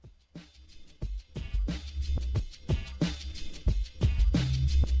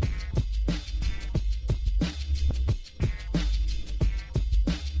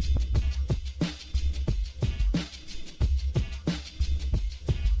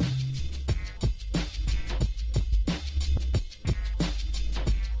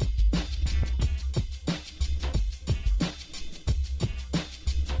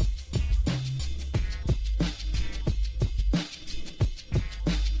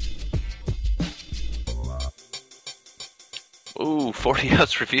Ooh, 40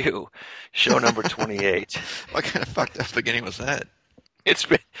 Ounce Review, show number 28. What kind of fucked up beginning was that? It's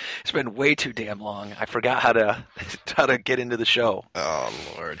been way too damn long. I forgot how to how to get into the show. Oh,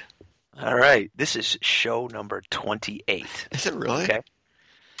 Lord. All right, this is show number 28. Is it really? Okay.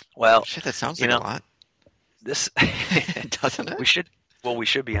 Well, Shit, that sounds you like know, a lot. this Doesn't it? we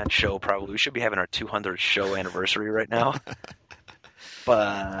should be on show probably. We should be having our 200th show anniversary right now.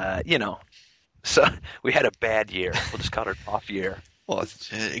 But, so we had a bad year. We'll just call it an off year. Well,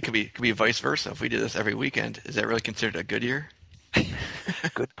 it could be vice versa. If we did this every weekend, is that really considered a good year?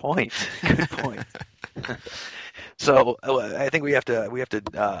 Good point. Good point. So I think we have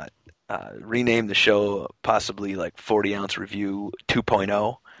to rename the show possibly like 40 Ounce Review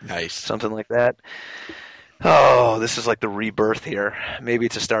 2.0, Nice. something like that. Oh, this is like the rebirth here. Maybe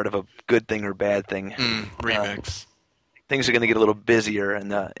it's a start of a good thing or bad thing. Remix. Things are going to get a little busier in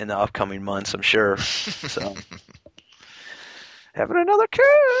the upcoming months, I'm sure. So having another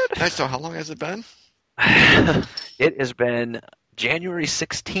kid. Nice. So how long has it been? It has been January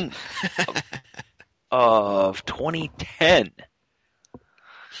 16th of 2010.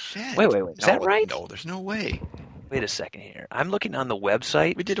 Shit. Wait. Is that right? No, there's no way. Wait a second here. I'm looking on the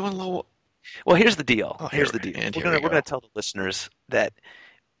website. We did one low. Well, here's the deal. Oh, Here's the deal. and We're here we gonna go. tell the listeners that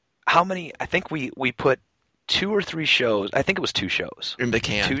how many. I think we put 2 or 3 shows. I think it was 2 shows. In the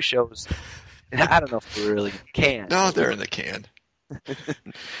can. 2 shows. I don't know if we really can. No, they're in the can.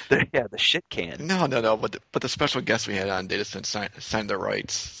 Yeah, the shit can. No. But the special guest we had on Datacent signed the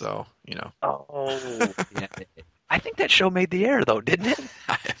rights. So Oh, yeah. I think that show made the air though, didn't it?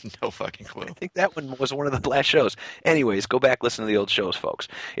 I have no fucking clue. I think that one was one of the last shows. Anyways, go back listen to the old shows, folks.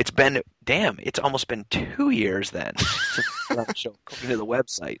 It's almost been 2 years then since we done the show, according to the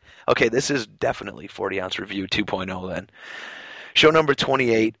website. Okay, this is definitely 40 Ounce Review 2.0 then. Show number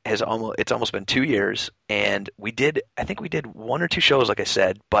 28 it's almost been 2 years, and I think we did 1 or 2 shows, like I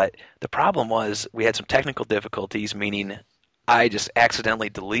said, but the problem was we had some technical difficulties, meaning I just accidentally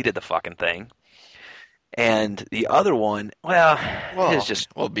deleted the fucking thing. And the other one, it is just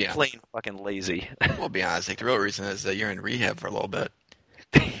we'll be plain fucking lazy. We'll be honest. Like, the real reason is that you're in rehab for a little bit.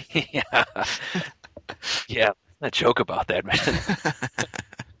 Yeah, a joke about that, man.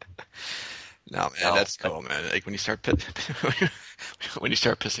 No, man, that's cool, man. Like when you start pissing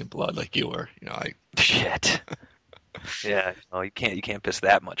blood, like you were, Shit. Yeah, you can't piss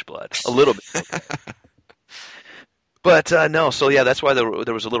that much blood. A little bit. But no, so yeah, that's why there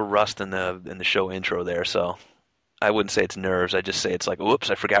was a little rust in the show intro there. So I wouldn't say it's nerves. I just say it's like,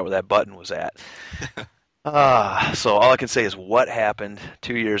 whoops, I forgot where that button was at. So all I can say is what happened.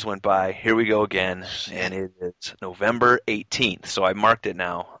 2 years went by. Here we go again, and it is November 18th. So I marked it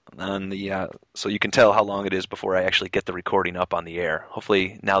now on the so you can tell how long it is before I actually get the recording up on the air.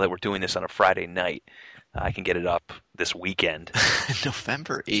 Hopefully, now that we're doing this on a Friday night, I can get it up this weekend.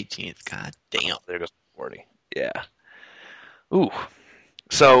 November 18th. God damn. There goes 40. Yeah. Ooh.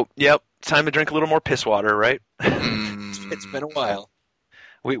 So, yep, time to drink a little more piss water, right? It's been a while.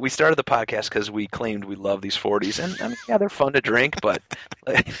 We started the podcast because we claimed we love these 40s, and I mean, yeah, they're fun to drink, but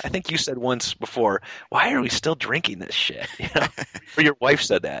I think you said once before, why are we still drinking this shit? Or your wife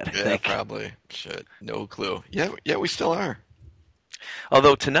said that, I Yeah, think. probably. Shit, no clue. Yeah, we still are.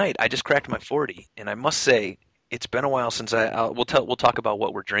 Although tonight, I just cracked my 40, and I must say, it's been a while since we'll talk about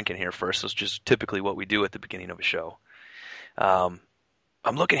what we're drinking here first. It's just typically what we do at the beginning of a show. I'm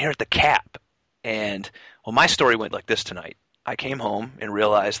looking here at the cap, and my story went like this tonight. I came home and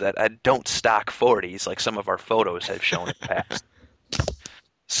realized that I don't stock 40s like some of our photos have shown in the past.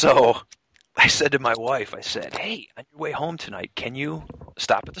 So I said to my wife, I said, hey, on your way home tonight, can you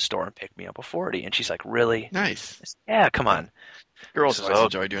stop at the store and pick me up a 40? And she's like, really? Nice. I said, yeah, come on. Girls always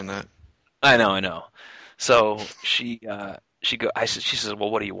enjoy doing that. I know. So she says,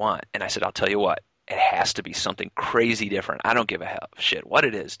 well, what do you want? And I said, I'll tell you what. It has to be something crazy different. I don't give a shit what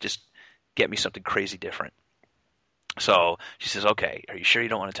it is. Just get me something crazy different. So she says, okay, are you sure you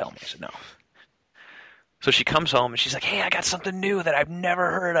don't want to tell me? I said, no. So she comes home and she's like, hey, I got something new that I've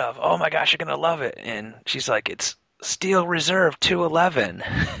never heard of. Oh my gosh, you're going to love it. And she's like, it's Steel Reserve 211.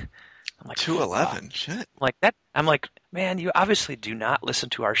 I'm like, 211? Shit. I'm like, man, you obviously do not listen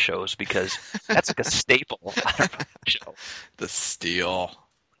to our shows because that's like a staple on our show. The Steel.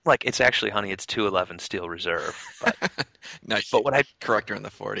 Like, it's actually, honey, it's 211 Steel Reserve. But, nice. But what correct her on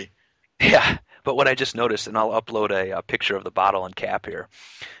the 40. Yeah, but what I just noticed, and I'll upload a picture of the bottle and cap here.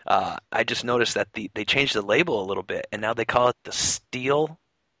 I just noticed that they changed the label a little bit, and now they call it the Steel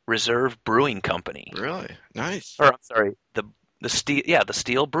Reserve Brewing Company. Really? Nice. Or I'm sorry, the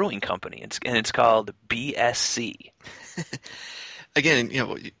Steel Brewing Company. It's called BSC. Again,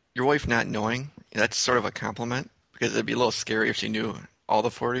 your wife not knowing, that's sort of a compliment. Because it'd be a little scary if she knew all the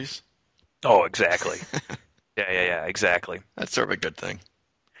 40s. Oh, exactly. Yeah, exactly. That's sort of a good thing.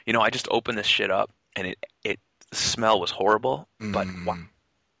 I just opened this shit up, and the smell was horrible, but wow, Mm.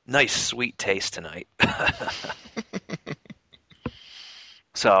 nice sweet taste tonight.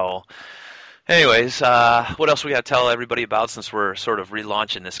 So, anyways, what else we got to tell everybody about since we're sort of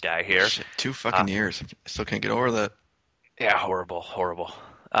relaunching this guy here? Shit, 2 fucking years. I still can't get over that. Yeah, horrible.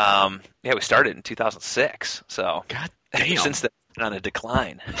 Yeah, we started in 2006, so God ever damn. since then, it's been on a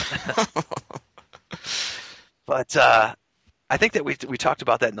decline. But I think that we talked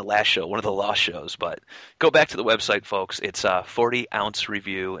about that in the last show, one of the lost shows. But go back to the website, folks. It's 40 Ounce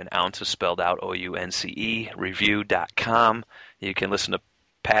Review, and ounce is spelled out OUNCE, review.com. You can listen to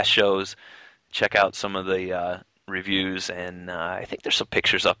past shows, check out some of the reviews, and I think there's some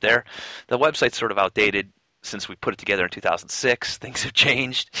pictures up there. The website's sort of outdated since we put it together in 2006. Things have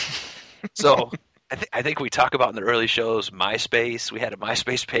changed. So I think we talk about in the early shows MySpace. We had a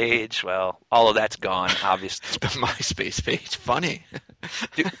MySpace page. Well, all of that's gone, obviously. The MySpace page. Funny.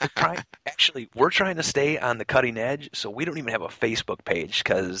 Dude, we're trying to stay on the cutting edge, so we don't even have a Facebook page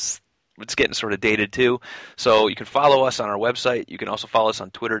because it's getting sort of dated too. So you can follow us on our website. You can also follow us on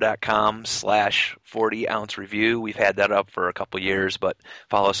twitter.com/40ounce review. We've had that up for a couple years, but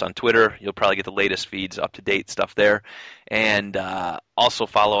follow us on Twitter. You'll probably get the latest feeds, up-to-date stuff there. And also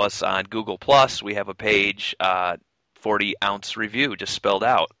follow us on Google+. We have a page, 40 Ounce Review, just spelled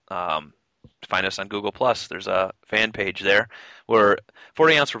out. Find us on Google+. There's a fan page there where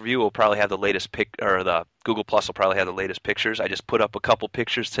 40 Ounce Review will probably have the latest or the Google+ will probably have the latest pictures. I just put up a couple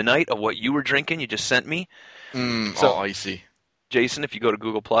pictures tonight of what you were drinking. You just sent me. So icy. Jason, if you go to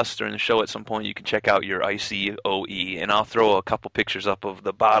Google+ during the show at some point, you can check out your Icy OE, and I'll throw a couple pictures up of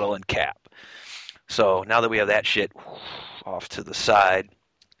the bottle and cap. So now that we have that shit off to the side,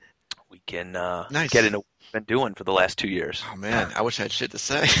 we can Nice. get into what we've been doing for the last 2 years. Oh, man. I wish I had shit to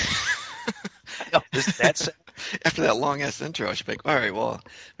say. No, that's After that long-ass intro, I should be like, all right, well,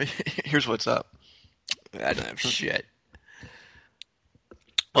 here's what's up. I don't have shit.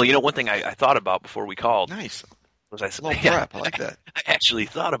 well, one thing I thought about before we called Nice. was A little prep. I like that. I actually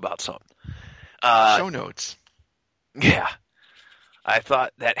thought about something. Show notes. Yeah. I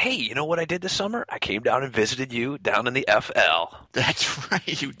thought that, hey, you know what I did this summer? I came down and visited you down in the FL. That's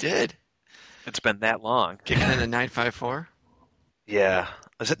right. You did. It's been that long. Kicking in a 954? Yeah.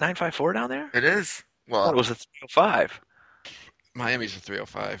 Is it 954 down there? It is. I thought Well, it was a 305. Miami's a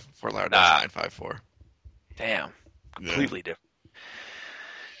 305. Fort Lauderdale's 954. Damn. Completely different.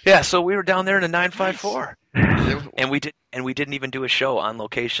 Yeah, so we were down there in a 954. Nice. And we didn't even do a show on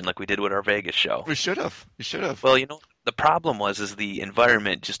location like we did with our Vegas show. We should have. Well, the problem is the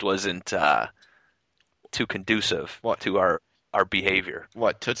environment just wasn't too conducive to our behavior.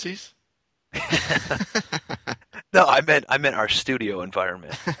 What, Tootsies? No, I meant our studio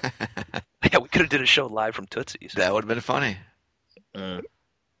environment. Yeah, we could have did a show live from Tootsie's. That would have been funny.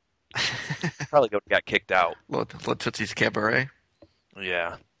 Probably got kicked out. Little Tootsie's Cabaret.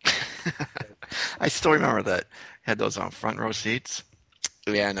 Yeah. I still remember that. Had those on front row seats.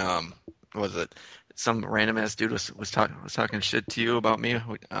 Yeah, and what was it? Some random ass dude was talking shit to you about me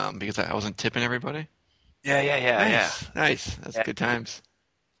because I wasn't tipping everybody. Yeah. Nice. That's good times.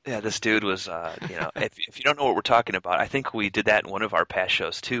 Yeah, this dude was, if you don't know what we're talking about, I think we did that in one of our past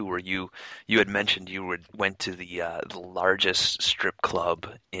shows too, where you had mentioned you went to the largest strip club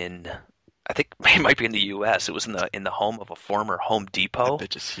in, I think it might be in the U.S. It was in the home of a former Home Depot.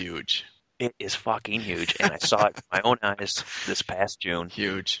 That bitch is huge. It is fucking huge, and I saw it with my own eyes this past June.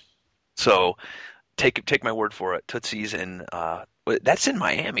 Huge. So take my word for it. Tootsie's in that's in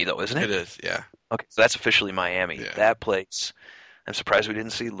Miami though, isn't it? It is, yeah. Okay, so that's officially Miami. Yeah. That place. I'm surprised we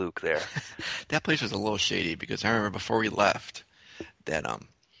didn't see Luke there. That place was a little shady because I remember before we left that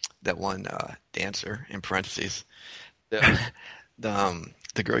one dancer in parentheses, the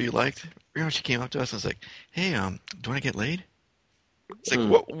girl you liked. Remember she came up to us and was like, "Hey, do you want to get laid?" It's like,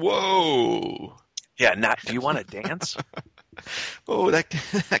 whoa. Yeah, do you want to dance? Oh, that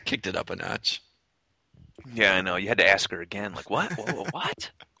kicked it up a notch. Yeah, I know. You had to ask her again. Like, what? Whoa,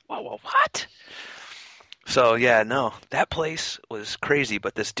 what? Whoa, what? So, yeah, no. That place was crazy,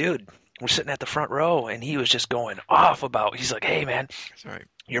 but this dude, we're sitting at the front row, and he was just going off about, he's like, hey, man, Sorry.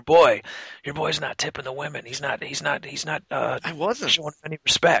 your boy's not tipping the women. He's not I wasn't showing any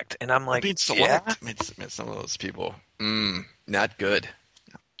respect. And I'm like, being select. Met some of those people. Not good.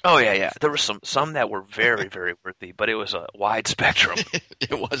 Oh, yeah. There were some that were very, very worthy, but it was a wide spectrum.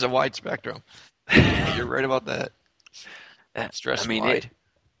 It was a wide spectrum. You're right about that. Stress wide.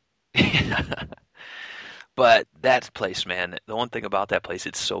 But that place, man, the one thing about that place,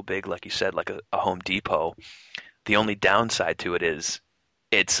 it's so big, like you said, like a Home Depot. The only downside to it is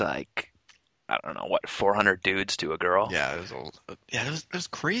it's like, I don't know, what, 400 dudes to a girl? Yeah, it was old. Yeah, it was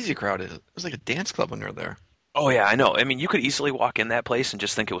crazy crowded. It was like a dance club when we were there. Oh yeah, I know. I mean, you could easily walk in that place and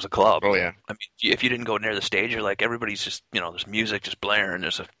just think it was a club. Oh yeah. I mean, if you didn't go near the stage, you're like everybody's just, there's music just blaring.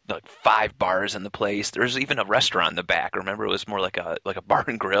 There's like 5 bars in the place. There's even a restaurant in the back. Remember, it was more like a bar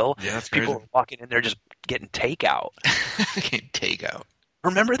and grill. Yeah, that's People crazy. were walking in there just getting takeout. Can't take out.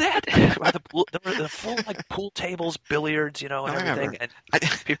 Remember that? By the pool, there were the full like pool tables, billiards, and I everything, remember. and I,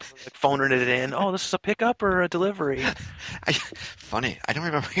 people were like phoning it in. Oh, this is a pickup or a delivery? funny. I don't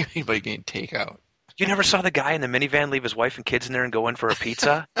remember anybody getting takeout. You never saw the guy in the minivan leave his wife and kids in there and go in for a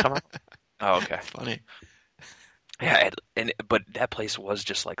pizza? Come on. Oh, okay. Funny. Yeah, but that place was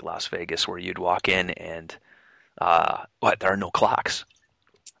just like Las Vegas, where you'd walk in and there are no clocks.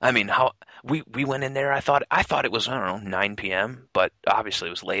 I mean, how we went in there. I thought it was, I don't know, 9 p.m., but obviously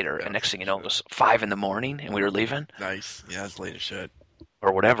it was later. Yeah, and next thing you know, it was 5 in the morning, and we were leaving, Nice. Yeah, it's late as shit.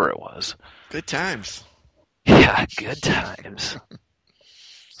 or whatever it was. Good times. Yeah, good times.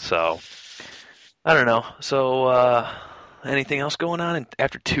 So I don't know. So anything else going on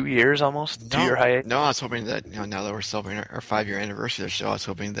after 2 years almost? 2 year hiatus? No, I was hoping that now that we're celebrating our 5-year anniversary of the show, I was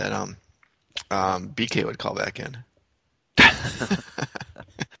hoping that BK would call back in.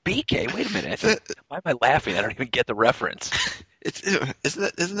 BK, wait a minute. Why am I laughing? I don't even get the reference. Isn't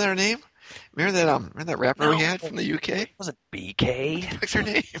that her name? Remember that rapper we had from the UK? It wasn't BK. What's her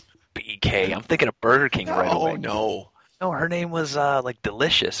name? BK. I'm thinking of Burger King right away. No. No, her name was like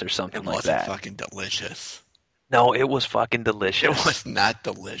Delicious or something It like wasn't that. fucking delicious. No, it was fucking delicious. It was not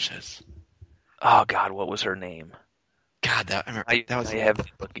delicious. Oh God, what was her name? God, that was. I have been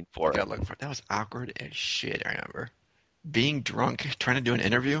looking for it. That was awkward as shit. I remember being drunk, trying to do an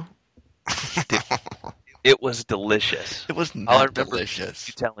interview. It was delicious. It was All I not remember delicious.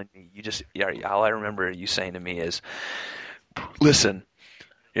 you telling me, all I remember you saying to me is, listen,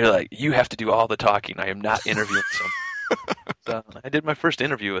 you're like, you have to do all the talking. I am not interviewing someone. So I did my first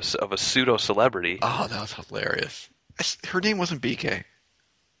interview of a pseudo celebrity. Oh, that was hilarious. Her name wasn't BK.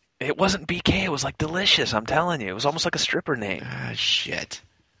 It wasn't BK. It was like Delicious. I'm telling you, it was almost like a stripper name. Ah, shit.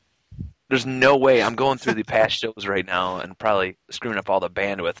 There's no way. I'm going through the past shows right now and probably screwing up all the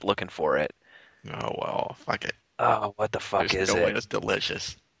bandwidth looking for it. Oh well, fuck it. Oh, what the fuck There's is no way it? it's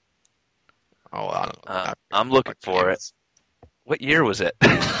delicious. Oh, I don't know. I'm looking for it. What year was it?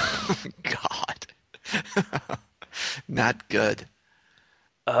 God. Not good.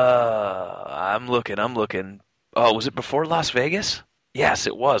 I'm looking. Oh, was it before Las Vegas? Yes,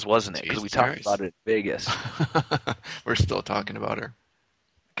 it was, wasn't it? Because we Jesus talked Christ. about it in Vegas. We're still talking about her.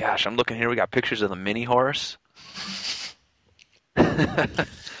 Gosh, I'm looking here. We got pictures of the mini horse.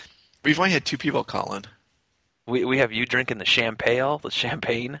 We've only had 2 people calling. We have you drinking the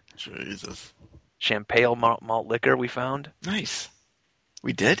champagne, Jesus. champagne malt liquor we found. Nice.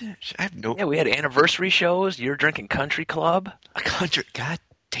 We did? I have no... Yeah, we had anniversary shows. You're drinking Country Club. A country... God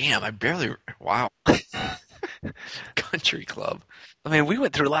damn, I barely... Wow. Country Club. I mean, we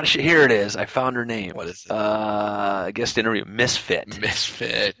went through a lot of shit. Here it is. I found her name. What is it? Guest interview, Misfit.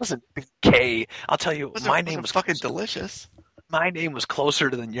 Misfit. It wasn't BK. I'll tell you, my name was fucking delicious. My name was closer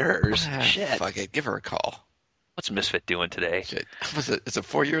than yours. Ah, Shit. Fuck it. Give her a call. What's Misfit doing today? Shit. Is it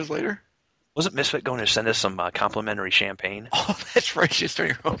 4 years later? Wasn't Misfit going to send us some complimentary champagne? Oh, that's right. She's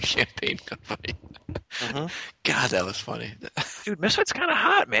starting her own champagne company. Mm-hmm. God, that was funny. Dude, Misfit's kind of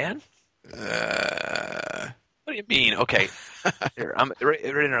hot, man. What do you mean? Okay, here I'm right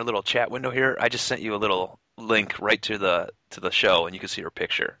in our little chat window here. I just sent you a little link right to the show, and you can see her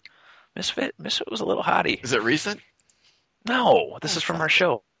picture. Misfit was a little hottie. Is it recent? No, this is from our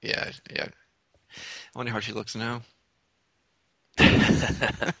show. Yeah. I wonder how she looks now.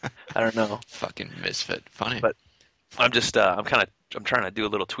 I don't know. Fucking Misfit. Funny. But I'm just I'm trying to do a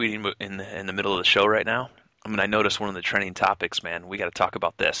little tweeting in the middle of the show right now. I mean, I noticed one of the trending topics, man. We got to talk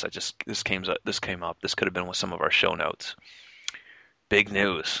about this. This came up. This could have been with some of our show notes. Big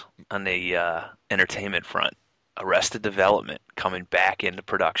news on the entertainment front. Arrested Development coming back into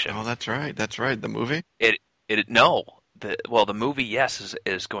production. Oh, that's right. The movie? The movie, yes,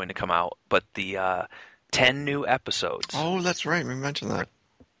 is going to come out, but the 10 new episodes. Oh, that's right. We mentioned that.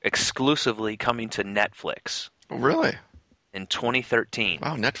 Exclusively coming to Netflix. Oh, really? In 2013.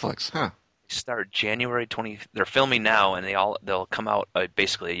 Wow, Netflix, huh? Start January 20. They're filming now, and they'll come out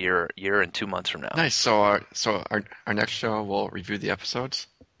basically a year and 2 months from now. Nice. So our next show we'll review the episodes.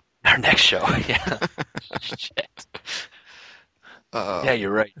 Our next show, yeah. Shit. Yeah, you're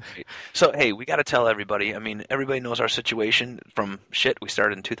right. So hey, we got to tell everybody. I mean, everybody knows our situation from shit. We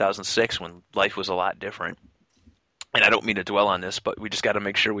started in 2006 when life was a lot different. and I don't mean to dwell on this, but we just got to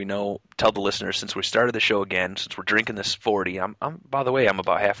make sure we know, tell the listeners, since we started the show again, since we're drinking this 40, by the way, I'm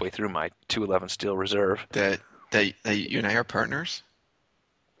about halfway through my 211 Steel Reserve. That you and I are partners?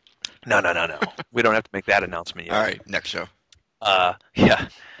 No. We don't have to make that announcement yet. All right, next show. Yeah.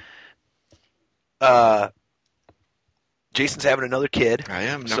 Jason's having another kid. I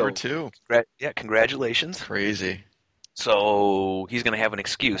am, number 2. Congratulations. Crazy. So he's going to have an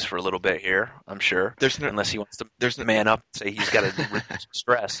excuse for a little bit here, I'm sure. Unless he wants to man up and say he's got to reduce some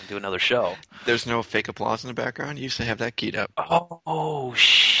stress and do another show. There's no fake applause in the background? You used to have that keyed up. Oh,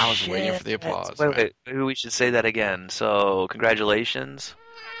 shit. I was waiting for the applause. Wait. Maybe we should say that again. So, congratulations.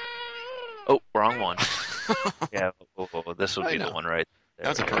 Oh, wrong one. Yeah, this would be the one right there. That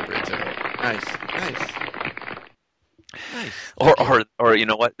was appropriate, too. Nice. Or you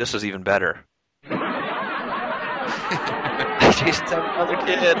know what? This was even better. Jason's having another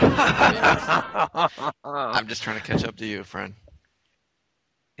kid. I'm just trying to catch up to you, friend.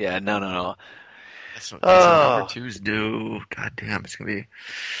 Yeah, no. That's what number 2's due. God damn, it's going to be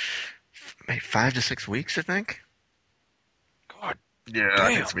maybe 5 to 6 weeks, I think. God. Yeah, damn. I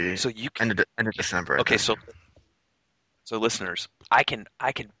think it's be so you can, end of December. Okay, so listeners, I can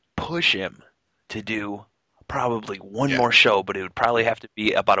push him to do probably one more show, but it would probably have to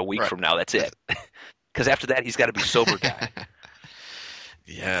be about a week from now. That's it. Because after that, he's got to be sober guy.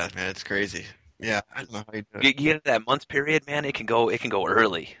 Yeah, man, it's crazy. Yeah, I don't know how you do it. You get that month period, man. It can go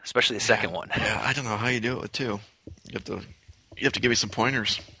early, especially the second one. Yeah, I don't know how you do it too. You have to give me some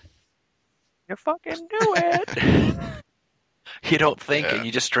pointers. You fucking do it. You don't think it.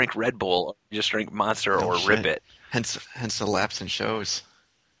 You just drink Red Bull. Or you just drink Monster or Rip It. Hence the lapse in shows.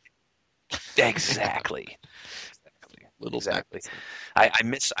 Exactly. Exactly. I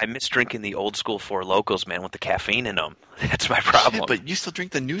miss drinking the old school Four Locos, man, with the caffeine in them. That's my problem. Shit, but you still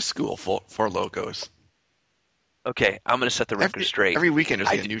drink the new school Four Locos. Okay, I'm going to set the record straight. Every weekend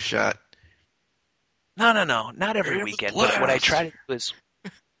there's a new shot. No, not every weekend. But what I try to do is,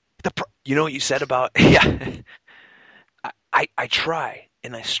 you know what you said about I try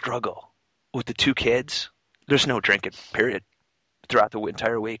and I struggle with the 2 kids. There's no drinking, period, throughout the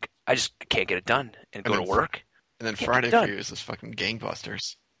entire week. I just can't get it done and go to work. And then Friday for you is this fucking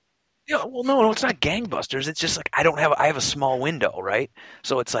gangbusters. Yeah, well, no, it's not gangbusters. It's just like I have a small window, right?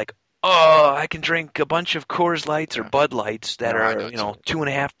 So it's like, I can drink a bunch of Coors Lights or Bud Lights that are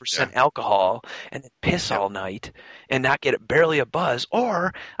 2.5% alcohol and then piss all night and not get barely a buzz,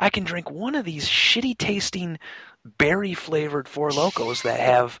 or I can drink one of these shitty tasting berry flavored Four Locos that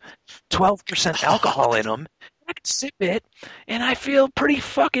have 12% alcohol in them. I can sip it, and I feel pretty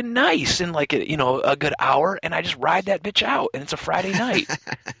fucking nice in like a good hour, and I just ride that bitch out, and it's a Friday night.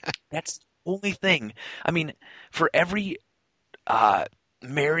 That's the only thing. I mean, for every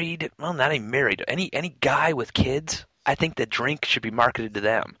married, well, not even married, any guy with kids, I think that drink should be marketed to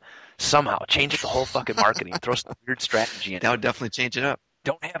them somehow. Change it the whole fucking marketing. Throw some weird strategy in it. That would definitely change it up.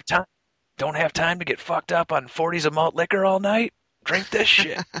 Don't have time to get fucked up on 40s of malt liquor all night? Drink this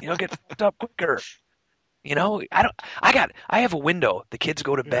shit. Get fucked up quicker. I have a window. The kids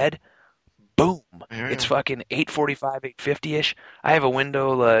go to bed. Boom. It's fucking 8:45, 8:50ish. I have a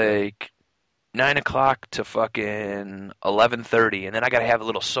window like 9 o'clock to fucking 11:30, and then I got to have a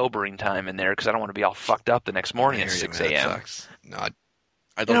little sobering time in there because I don't want to be all fucked up the next morning at 6 a.m. That sucks. No,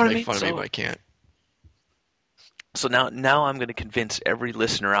 I don't make fun of me, but I can't. So now I'm going to convince every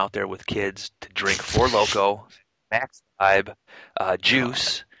listener out there with kids to drink Four Loko, Max Vibe,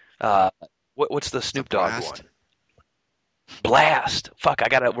 Juice. What's the Snoop Dogg one? Blast. Fuck, I'm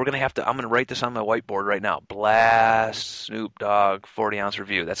going to write this on my whiteboard right now. Blast Snoop Dogg 40-ounce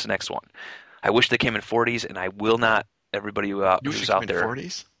review. That's the next one. I wish they came in 40s, and I will not, everybody who's out there.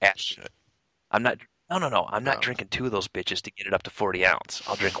 40s? Shit. I'm not. No. I'm not drinking 2 of those bitches to get it up to 40 ounce.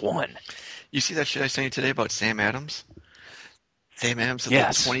 I'll drink 1. You see that shit I sent you today about Sam Adams? Sam Adams is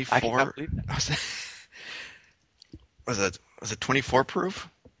yes, 24. Was it 24 proof?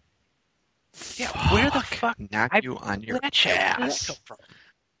 Yeah, where the fuck knock you on your ass?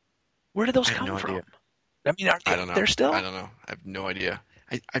 Where did those come from? Idea. I mean, I don't know. They're still? I don't know. I have no idea.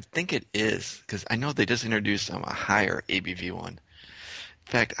 I think it is because I know they just introduced a higher ABV one. In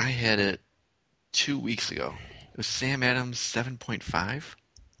fact, I had it 2 weeks ago. It was Sam Adams 7.5.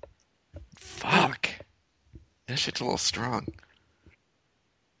 Fuck. That shit's a little strong.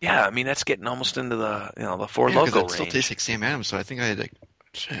 Yeah, I mean that's getting almost into the Four Loko range. It still tastes like Sam Adams, so I think I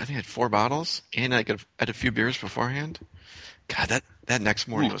had 4 bottles, and I had a few beers beforehand. God, that next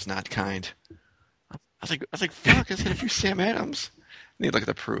morning was not kind. I was like, fuck, I had a few Sam Adams. I need to look at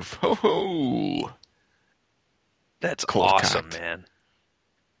the proof. Ho ho. That's awesome, man.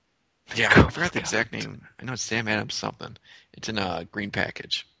 Yeah, I forgot the exact name. I know it's Sam Adams something. It's in a green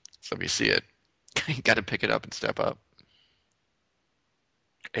package. So if you see it, you got to pick it up and step up.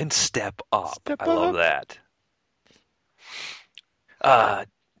 And step up. Step I love up. that.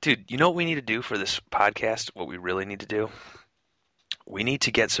 Dude, you know what we need to do for this podcast? What we really need to do? We need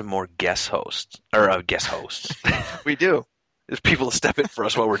to get some more guest hosts. We do. There's people to step in for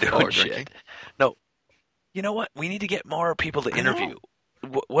us while we're doing Or shit. drinking. No, you know what? We need to get more people to I know. interview.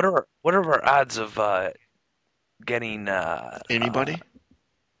 What are our odds of getting Anybody?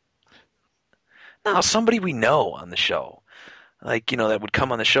 no, somebody we know on the show, like that would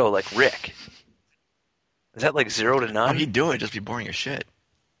come on the show, like Rick. Is that like 0 to none? Oh, he'd do it. Just be boring as shit.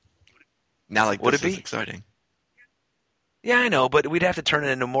 Now, like, Would this it be is exciting. Yeah, I know, but we'd have to turn it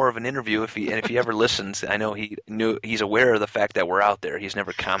into more of an interview if he ever listens. I know he's aware of the fact that we're out there. He's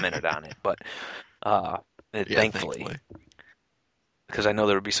never commented on it, but thankfully, because I know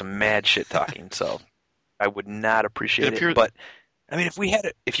there would be some mad shit talking. So I would not appreciate it. But I mean,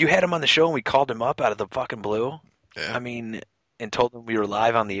 if you had him on the show and we called him up out of the fucking blue, yeah. I mean, and told him we were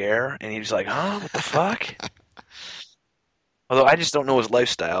live on the air, and he was like, "Huh? What the fuck?" Although I just don't know his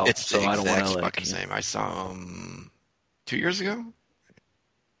lifestyle, It's so I don't want to fucking same. I saw him 2 years ago.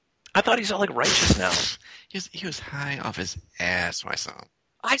 I thought he's all like righteous now. He was high off his ass when I saw him.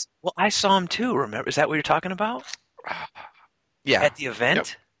 I saw him too. Remember? Is that what you're talking about? Yeah. At the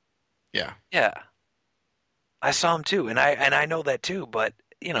event. Yep. Yeah. I saw him too, and I know that too. But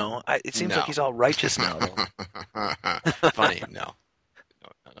it seems like he's all righteous now. Funny, no.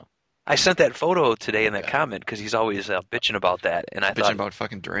 I sent that photo today in that comment because he's always bitching about that, and I thought about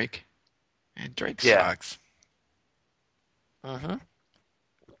fucking Drake. And Drake sucks.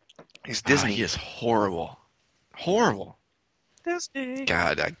 He's Disney. He is horrible. Horrible. Disney.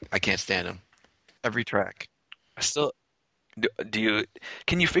 God, I can't stand him. Every track. I still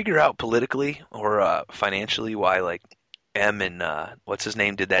can you figure out politically or financially why like M and what's his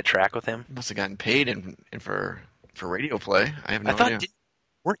name did that track with him? Must have gotten paid and for radio play. I have no idea.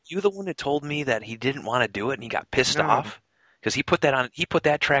 Weren't you the one who told me that he didn't want to do it and he got pissed off because he put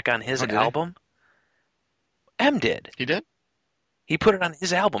that track on his album? M did. He did? He put it on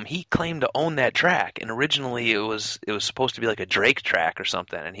his album. He claimed to own that track, and originally it was supposed to be like a Drake track or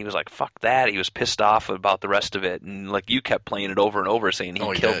something, and he was like, fuck that. He was pissed off about the rest of it, and like you kept playing it over and over saying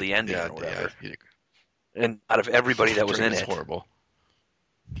he killed the ending or whatever. Yeah. And out of everybody that was in it. Horrible.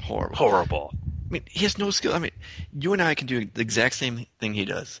 Horrible. I mean, he has no skill. I mean, you and I can do the exact same thing he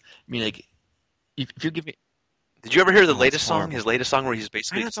does. I mean, like, if you give me... Did you ever hear the latest song? His latest song where he's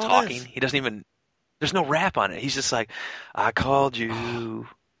basically just talking? He doesn't even... There's no rap on it. He's just like, I called you.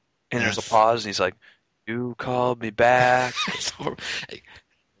 And there's a pause, and he's like, you called me back.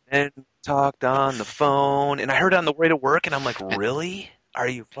 And talked on the phone. And I heard it on the way to work, and I'm like, really? Are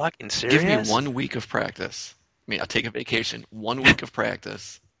you fucking serious? Give me 1 week of practice. I mean, I'll take a vacation. 1 week of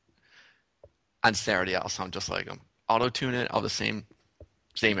practice. On Saturday, I'll sound just like him. Auto-tune it. I'll the same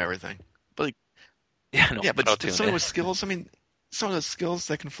everything. But like, but some of those skills, I mean... Some of the skills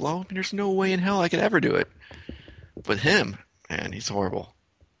that can flow, I mean, there's no way in hell I could ever do it. But him, man, he's horrible.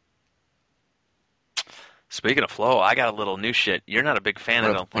 Speaking of flow, I got a little new shit. You're not a big fan,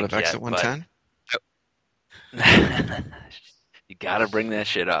 I don't think, of Exit 110? You got to bring that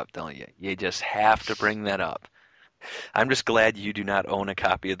shit up, don't you? You just have to bring that up. I'm just glad you do not own a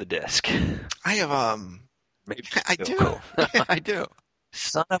copy of the disc. I have, Maybe I do. Yeah, I do.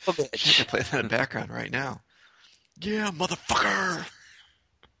 Son of a bitch. I can play that in the background right now. Yeah, motherfucker!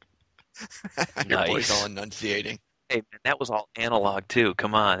 Your voice all enunciating. Hey, man, that was all analog, too.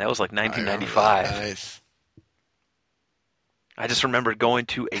 Come on. That was like 1995. Nice. I just remember going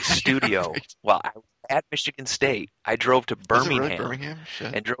to a studio while I was at Michigan State. I drove to Birmingham,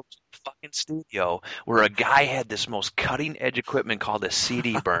 and drove to the fucking studio where a guy had this most cutting-edge equipment called a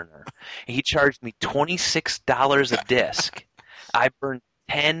CD burner. And he charged me $26 a disc. I burned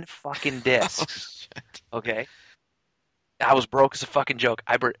 10 fucking discs. Okay? I was broke as a fucking joke.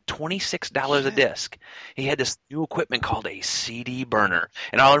 I burned $26 a disc. He had this new equipment called a CD burner.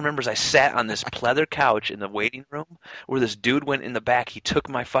 And all I remember is I sat on this pleather couch in the waiting room where this dude went in the back. He took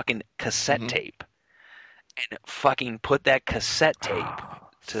my fucking cassette tape and fucking put that cassette tape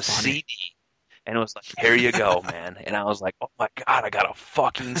to CD. And it was like, here you go, man. And I was like, oh my God, I got a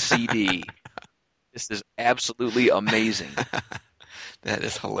fucking CD. This is absolutely amazing. That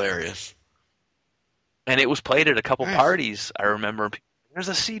is hilarious. And it was played at a couple parties. I remember there's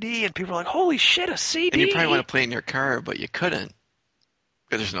a CD, and people were like, "Holy shit, a CD!" And you probably want to play it in your car, but you couldn't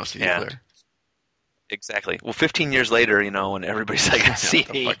because there's no CD player. Exactly. Well, 15 years later, when everybody's like, "A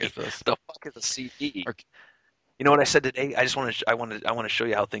CD, the fuck is this? the fuck is a CD?" You know what I said today? I want to show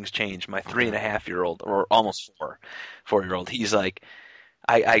you how things change. My three and a half year old, or almost 4 year old, he's like,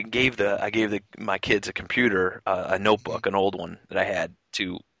 I gave my kids a computer, a notebook, an old one that I had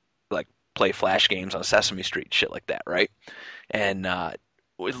to like play flash games on Sesame Street, shit like that, right? And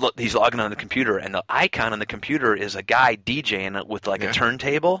he's logging on the computer, and the icon on the computer is a guy DJing with like a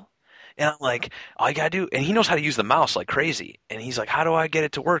turntable. And I'm like, all you gotta do, and he knows how to use the mouse like crazy. And he's like, how do I get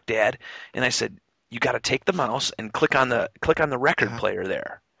it to work, Dad? And I said, you got to take the mouse and click on the record player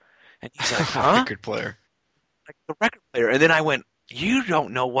there. And he's like, huh? Record player. Like the record player. And then I went, you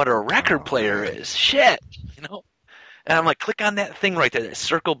don't know what a record player is. Shit. You know? And I'm like, click on that thing right there, that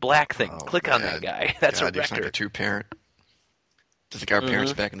circle black thing. Click on that guy. That's a record. Like a true parent. Just like our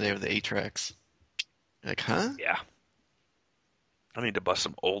parents back in the day with the 8-tracks. Like, huh? Yeah. I need to bust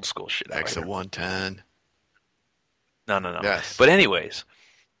some old school shit out. Exit 110. No. Yes. But anyways,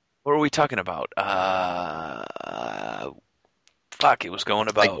 what were we talking about? Fuck, it was going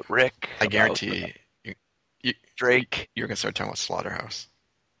about Rick. I guarantee you, Drake. You're going to start talking about Slaughterhouse.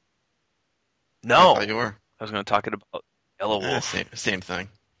 No. I thought you were. I was going to talk about Yellow Wolf. Same thing.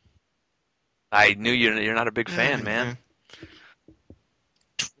 I knew you're not a big fan, man.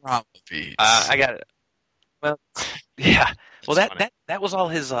 Drama beats. I got it. Well, yeah. Well, that was all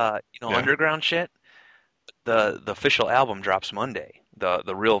his underground shit. The official album drops Monday.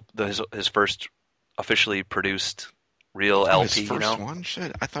 His first officially produced real LP. His first one?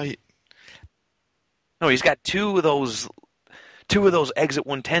 Shit, I thought No, he's got two of those Exit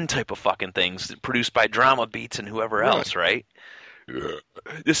 110 type of fucking things produced by Drama Beats and whoever else, right?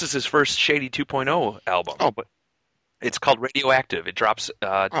 This is his first Shady 2.0 album. Oh, but it's called Radioactive. It drops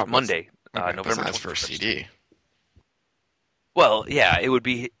Monday, November 21st. That's not his first CD. Well, yeah, it would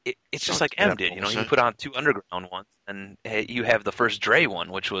be. It's just like M did, You put on two underground ones, and you have the first Dre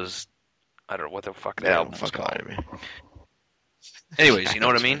one, which was, I don't know what the fuck the album was called. Anyways, you know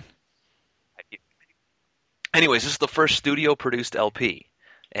what I mean? Anyways, this is the first studio-produced LP,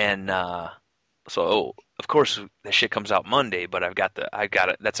 and so of course the shit comes out Monday. But I got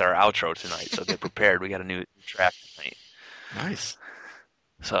it. That's our outro tonight, so get prepared. We got a new track tonight. Nice.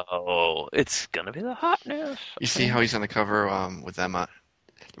 So it's gonna be the hotness. You see how he's on the cover with Emma?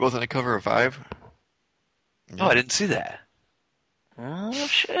 They're both on the cover of Vibe. Yeah. Oh, I didn't see that. Oh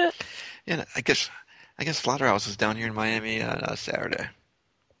shit. Yeah, I guess Slaughterhouse is down here in Miami on Saturday.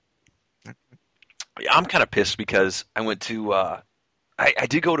 I'm kind of pissed because I went to I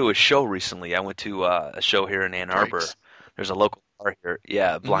did go to a show recently. I went to a show here in Ann Arbor. There's a local bar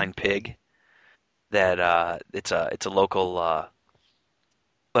here, Blind Pig. That it's a local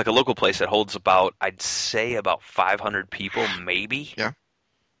like a local place that holds I'd say about 500 people, maybe. Yeah.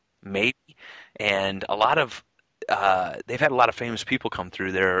 Maybe. And a lot of they've had a lot of famous people come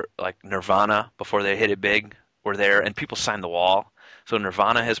through there, like Nirvana before they hit it big were there, and people signed the wall. So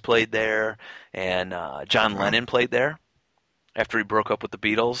Nirvana has played there, and John Lennon played there after he broke up with the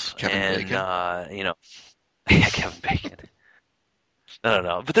Beatles. Kevin Bacon. Kevin Bacon.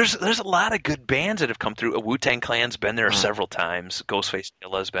 No. But there's a lot of good bands that have come through. Wu-Tang Clan's been there several times. Ghostface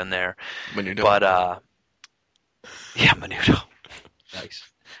Killah's been there. Menudo. But Menudo. Nice.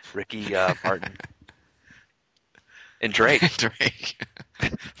 Ricky Martin. And Drake.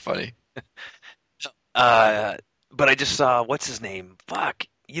 Funny. But I just saw, what's his name? Fuck.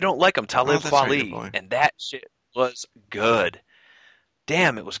 You don't like him, Talib Kweli. Right, and that shit was good.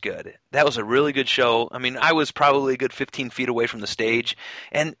 Damn, it was good. That was a really good show. I mean, I was probably a good 15 feet away from the stage,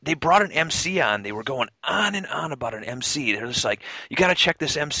 and they brought an MC on. They were going on and on about an MC. They're just like, you got to check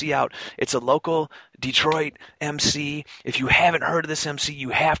this MC out. It's a local Detroit MC. If you haven't heard of this MC, you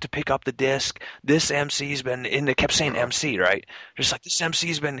have to pick up the disc. This MC's been, and they kept saying MC, right? Just like, this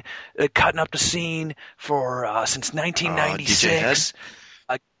MC's been cutting up the scene for since 1996.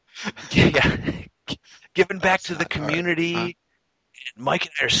 Giving back to the community. Mike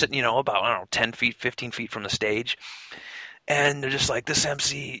and I are sitting, about, 10 feet, 15 feet from the stage. And they're just like, this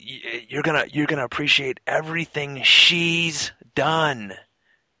MC, you're gonna appreciate everything she's done.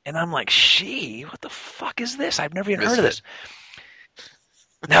 And I'm like, she? What the fuck is this? I've never even heard of this.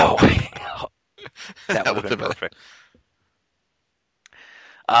 No. That would have been perfect.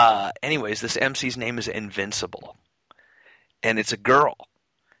 Anyways, this MC's name is Invincible. And it's a girl.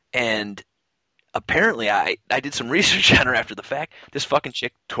 And apparently, I did some research on her after the fact. This fucking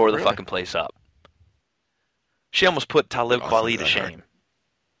chick tore the fucking place up. She almost put Talib Kweli to shame.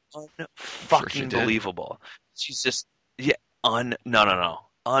 Fucking believable. She's just no.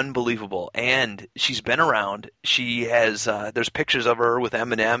 Unbelievable. And she's been around. She has there's pictures of her with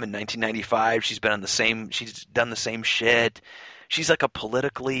Eminem in 1995. She's done the same shit. She's like a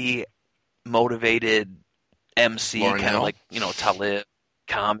politically motivated MC, Lauryn kind of Hill? like, Talib,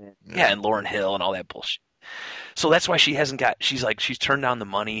 Common, Yeah. and Lauryn Hill and all that bullshit. So that's why she hasn't got. She's turned down the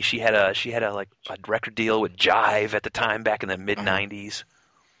money. She had a like a record deal with Jive at the time back in the mid '90s.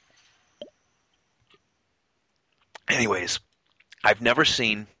 Anyways, I've never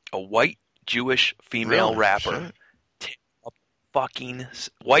seen a white Jewish female Really? rapper Shit. tear up fucking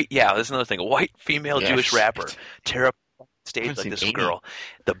white. Yeah, that's another thing. A white female Yeah, Jewish shit. rapper tear up the I stage haven't like seen this any. girl.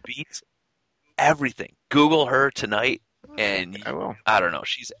 The beats, everything. Google her tonight, and I will. I don't know.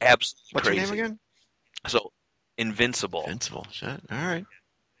 She's absolutely What's crazy. her name again? So, Invincible. Invincible. Shit. All right.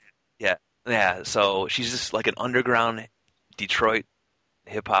 Yeah. So she's just like an underground Detroit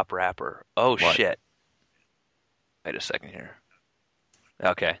hip hop rapper. Oh What? shit! Wait a second here.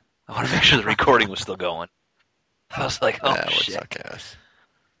 Okay, I want to make sure the recording was still going. I was like, oh That would shit. suck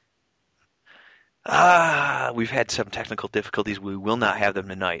ass. We've had some technical difficulties. We will not have them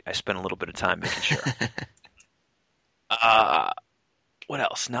tonight. I spent a little bit of time making sure. What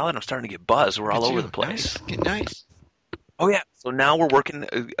else? Now that I'm starting to get buzzed, we're all over the place. Nice. Get nice. Oh yeah. So now we're working,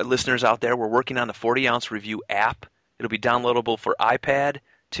 listeners out there, we're working on the 40-ounce review app. It'll be downloadable for iPad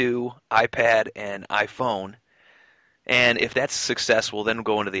 2, iPad, and iPhone. And if that's successful, we'll then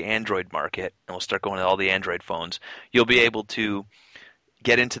go into the Android market, and we'll start going to all the Android phones. You'll be able to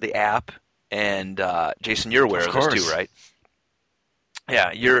get into the app, and Jason, you're aware of this too, right?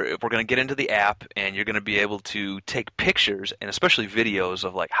 Yeah, we're going to get into the app, and you're going to be able to take pictures and especially videos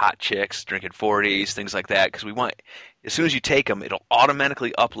of like hot chicks drinking 40s, things like that. Because we want, as soon as you take them, it'll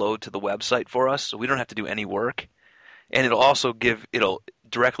automatically upload to the website for us, so we don't have to do any work. And it'll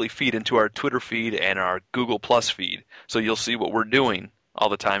directly feed into our Twitter feed and our Google Plus feed, so you'll see what we're doing all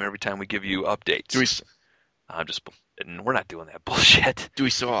the time, every time we give you updates. We're not doing that bullshit. Do we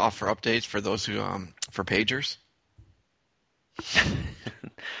still offer updates for those who for pagers?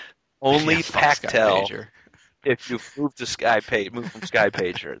 Only Yeah, fuck Pactel. SkyPager. If you move from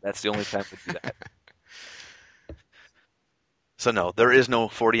SkyPager, that's the only time we do that. So no, there is no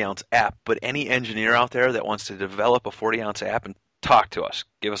 40-ounce app, but any engineer out there that wants to develop a 40-ounce app and talk to us,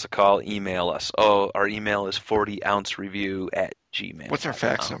 give us a call, email us. Oh, our email is 40ouncereview@gmail.com. What's our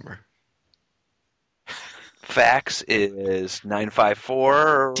fax number? Fax is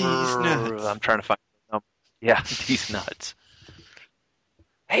 954. D's nuts. I'm trying to find the number. Yeah, D's nuts.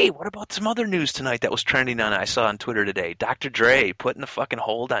 Hey, what about some other news tonight that was trending I saw on Twitter today? Dr. Dre putting a fucking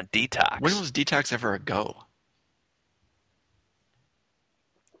hold on Detox. When was Detox ever a go?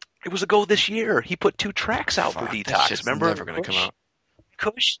 It was a go this year. He put 2 tracks out for Fuck, that Detox. shit's Remember? never gonna come out.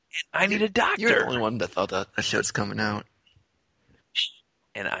 Kush and I Need a Doctor. You're the only one that thought that shit's coming out.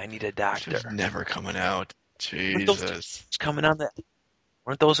 And I Need a It's Doctor. never coming out. Weren't those Jesus. It's coming on that.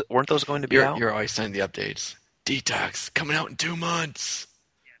 Weren't those going to be out? You're always sending the updates. Detox coming out in 2 months.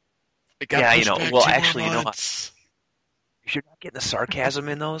 It got Yeah, pushed back well, 2 more actually, months. If you're not getting the sarcasm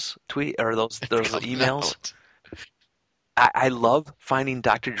in those those It's coming emails. out. I love finding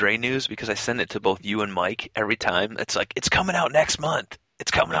Dr. Dre news because I send it to both you and Mike every time. It's like, it's coming out next month.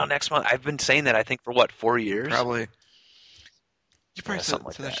 It's coming out next month. I've been saying that, I think, for 4 years? Probably. You probably said something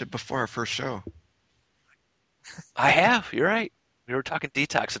like that that. shit before our first show. I have. You're right. We were talking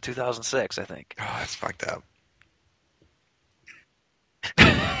Detox in 2006, I think. Oh, that's fucked up.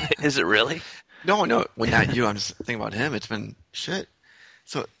 Is it really? No, well, not you. I'm just thinking about him. It's been shit.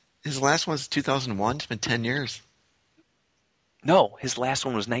 So his last one's 2001. It's been 10 years. No, his last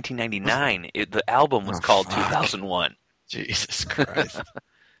one was 1999. The album was called fuck. 2001. Jesus Christ.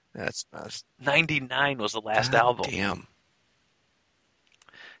 That's messed. 99 was the last God album. Damn.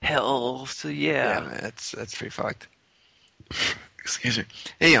 Hell, so yeah. Man, that's pretty fucked. Excuse me.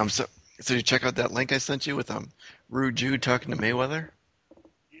 Hey, so you check out that link I sent you with Rude Jude talking to Mayweather?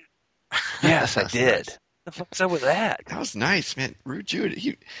 Yes, I That's did. nice. The fuck's up with that? That was nice, man. Rude Jude,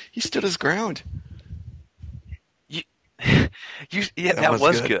 he stood his ground. That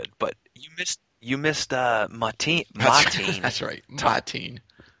was good, but you missed Mateen. That's right, Mateen.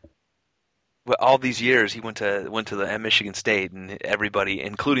 Well, all these years he went to the Michigan State, and everybody,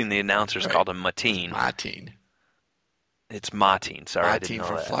 including the announcers, called him Mateen. Mateen. It's Mateen. Sorry, I didn't Mateen know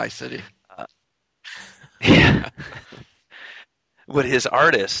from that. Fly City. Yeah. But his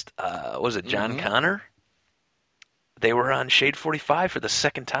artist, was it John Connor? They were on Shade 45 for the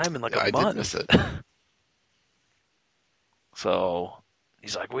second time in a month. I did miss it. So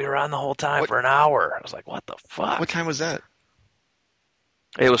he's like, we were on the whole time for an hour. I was like, what the fuck? What time was that?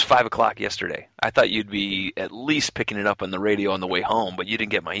 It was 5 o'clock yesterday. I thought you'd be at least picking it up on the radio on the way home, but you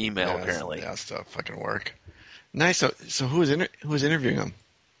didn't get my email apparently. Yeah, stuff fucking work. Nice. So who was interviewing him?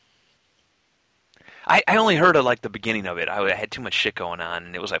 I only heard of like the beginning of it. I had too much shit going on,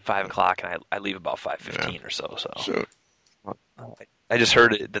 and it was like 5 o'clock, and I leave about 5:15 or so. So Sure. I just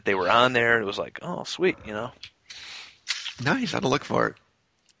heard that they were on there. It was like, oh, sweet, you know. Nice. I had to look for it.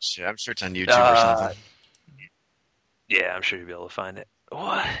 Shit, I'm sure it's on YouTube or something. Yeah, I'm sure you'll be able to find it.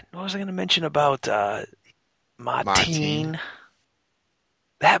 What was I going to mention about Mateen?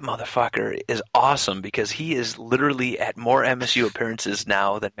 That motherfucker is awesome because he is literally at more MSU appearances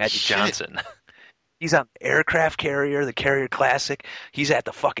now than Magic Johnson. He's on the aircraft carrier, the Carrier Classic. He's at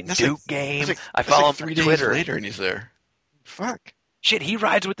the fucking Duke game. I follow him on Twitter. 3 days later, and he's there. Fuck. Shit, he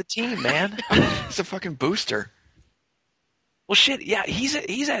rides with the team, man. He's a fucking booster. Well, shit, yeah,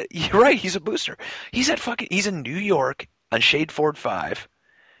 you're right, he's a booster. He's in New York on Shade Ford 5,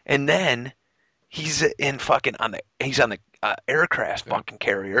 and then he's on the aircraft fucking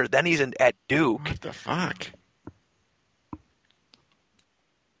carrier. Then he's at Duke. What the fuck?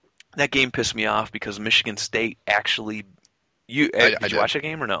 That game pissed me off because Michigan State actually. Did you watch that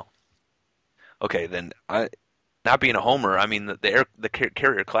game or no? Okay, then not being a homer, I mean the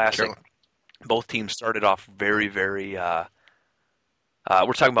Carrier Classic. Both teams started off very, very. We're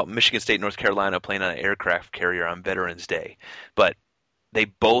talking about Michigan State, North Carolina playing on an aircraft carrier on Veterans Day, but they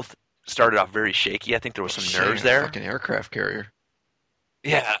both started off very shaky. I think there was some nerves there. Fucking aircraft carrier.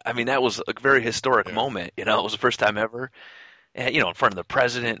 Yeah, I mean that was a very historic moment. You know, it was the first time ever. And, in front of the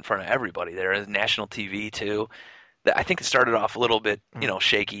president, in front of everybody there, national TV too. I think it started off a little bit,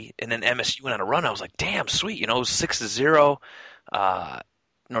 shaky, and then MSU went on a run. I was like, damn, sweet. It was 6-0.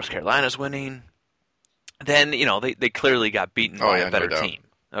 North Carolina's winning. Then, they clearly got beaten by a better team.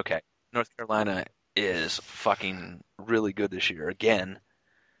 Okay. North Carolina is fucking really good this year again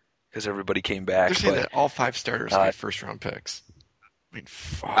because everybody came back. They're saying that all 5 starters got first-round picks. I mean,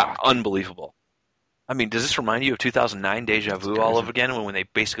 fuck. Unbelievable. I mean, does this remind you of 2009 deja vu all over again when they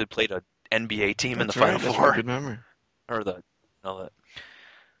basically played an NBA team in the Final Four? That's good memory.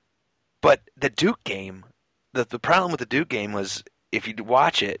 But the Duke game, the problem with the Duke game was if you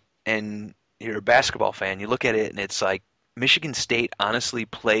watch it and you're a basketball fan, you look at it and it's like Michigan State honestly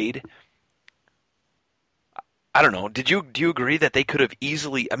played. I don't know. Do you agree that they could have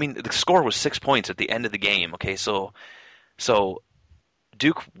easily? I mean, the score was 6 points at the end of the game. Okay, so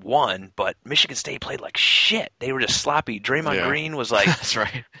Duke won, but Michigan State played like shit. They were just sloppy. Draymond Green was like, "That's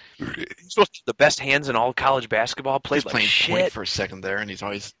right." The best hands in all college basketball. Played like shit. Point for a second there, and he's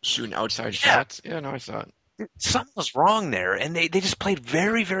always shooting outside shots. Yeah, no, I saw it. Something was wrong there, and they just played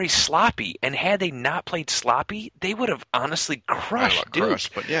very, very sloppy. And had they not played sloppy, they would have honestly crushed Duke.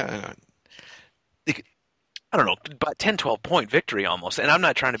 But yeah. I don't know, about 10, 12 point victory almost. And I'm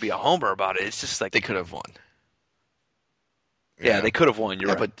not trying to be a homer about it. It's just like they could have won. Yeah, they could have won. You're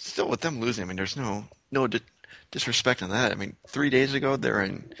right. But still, with them losing, I mean, there's no disrespect on that. I mean, 3 days ago, they're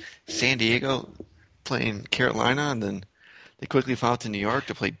in San Diego playing Carolina, and then they quickly flew out to New York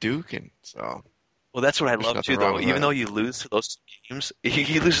to play Duke, and so. Well, that's what I love too, though. Even though you lose to those games,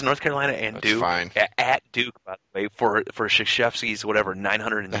 you lose to North Carolina and that's Duke fine. At Duke, by the way, for Krzyzewski's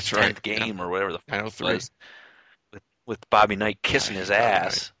 910th game or whatever the fuck it was, with Bobby Knight kissing his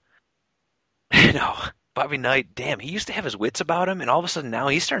ass. Bobby Knight, damn, he used to have his wits about him, and all of a sudden now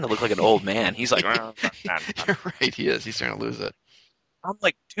he's starting to look like an old man. He's like, You're right, he is. He's starting to lose it. I'm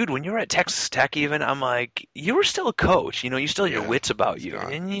like, dude, when you were at Texas Tech even, I'm like, you were still a coach. You still had your wits about you.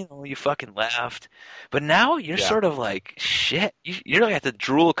 Gone. And, you fucking left. But now you're sort of like, shit. You're like at the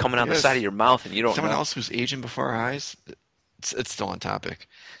drool coming out the side of your mouth, and you don't Someone know. else who's aging before our eyes, it's still on topic.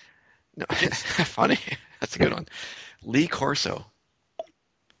 No, funny. That's a good one. Lee Corso.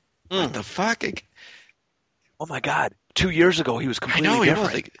 What the fuck? Oh my God! 2 years ago, he was completely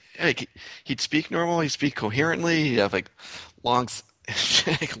different. He'd speak normal. He'd speak coherently. He'd have long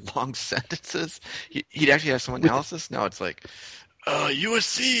sentences. He'd actually have some analysis. Now it's like,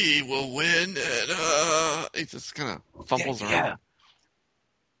 USC will win, and he just kind of fumbles around. Yeah.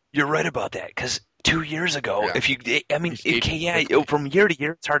 You're right about that. Because 2 years ago, from year to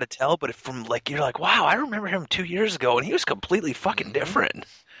year, it's hard to tell. But you're like, wow, I remember him 2 years ago, and he was completely fucking different.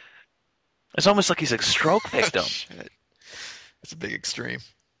 It's almost like he's a stroke victim. Shit. That's a big extreme.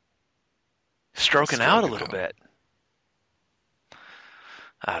 Stroking out a little bit.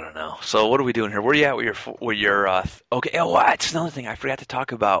 I don't know. So what are we doing here? Where are you at with your okay, that's another thing I forgot to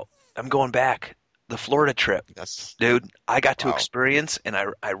talk about. I'm going back. The Florida trip. Dude, I got to experience, and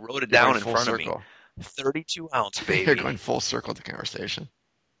I wrote it down in front of me. 32-ounce, baby. You're going full circle the conversation.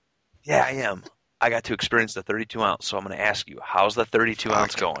 Yeah, I am. I got to experience the 32-ounce, so I'm going to ask you, how's the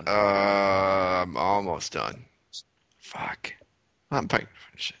 32-ounce going? I'm almost done. Fuck. I'm probably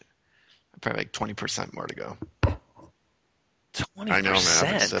like 20% more to go. 20%? I know, man. I've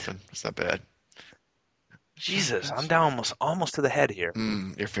been sipping. It's not bad. Jesus, I'm down almost to the head here.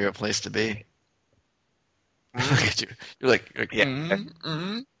 Your favorite place to be. Look Mm. at you. You're like Yeah.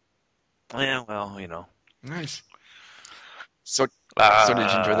 mm-hmm. Yeah, well, you know. Nice. So did you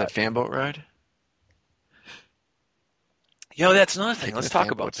enjoy Uh, that fan boat ride? that's another thing. Taking Let's the talk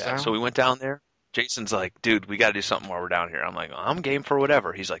fan about boat that. So style? we went down there. Jason's like, dude, we got to do something while we're down here. I'm like, I'm game for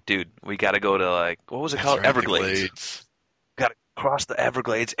whatever. He's like, dude, we got to go to like, what was it That's called? right, Everglades. Everglades. Got to cross the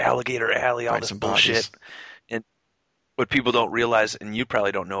Everglades, Alligator Alley, all Find this some bullshit. bodies. And what people don't realize, and you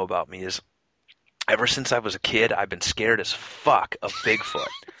probably don't know about me, is ever since I was a kid, I've been scared as fuck of Bigfoot.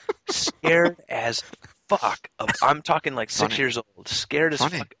 Scared as fuck of. I'm talking like 6 Funny. years old. Scared as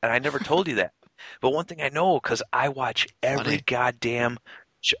Funny. fuck, and I never told you that. But one thing I know, because I watch every Funny. goddamn.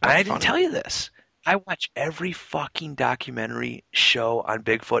 Not I didn't funny. tell you this. I watch every fucking documentary show on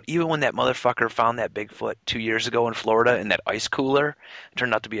Bigfoot. Even when that motherfucker found that Bigfoot 2 years ago in Florida in that ice cooler, it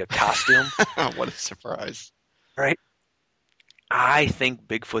turned out to be a costume. What a surprise. Right? I think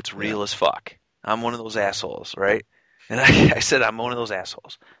Bigfoot's real Yeah. as fuck. I'm one of those assholes, right? And I said I'm one of those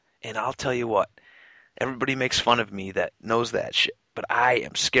assholes. And I'll tell you what, everybody makes fun of me that knows that shit, but I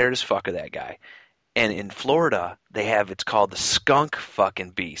am scared as fuck of that guy. And in Florida, they have it's called the skunk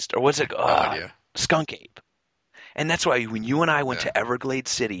fucking beast, or what's it? No idea. Skunk ape. And that's why when you and I went Yeah. to Everglades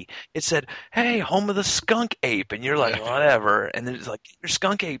City, it said, "Hey, home of the skunk ape," and you're like, Yeah. "Whatever." And then it's like, "Get your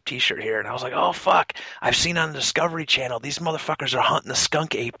skunk ape T-shirt here," and I was like, "Oh fuck!" I've seen on the Discovery Channel these motherfuckers are hunting the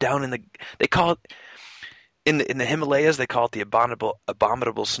skunk ape down in the. They call it in the Himalayas. They call it the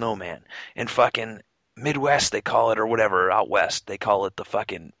abominable snowman. In fucking Midwest, they call it or whatever. Out west, they call it the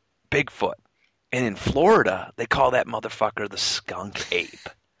fucking Bigfoot. And in Florida, they call that motherfucker the skunk ape.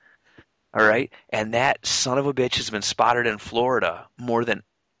 All right? And that son of a bitch has been spotted in Florida more than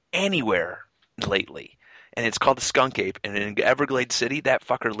anywhere lately. And it's called the skunk ape. And in Everglades City, that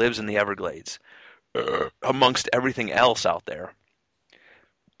fucker lives in the Everglades amongst everything else out there.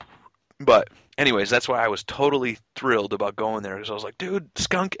 But anyways, that's why I was totally thrilled about going there because I was like, dude,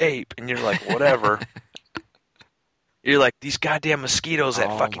 skunk ape. And you're like, whatever. You're like, these goddamn mosquitoes at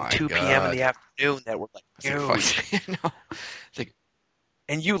Oh fucking my 2 p.m. in God. the afternoon that were like It's like huge. fucking, it's like,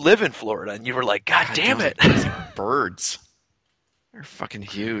 And you live in Florida, and you were like, God damn it. it's like birds. They're fucking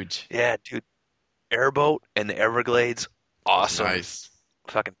huge. Yeah, dude. Airboat and the Everglades, awesome. Nice.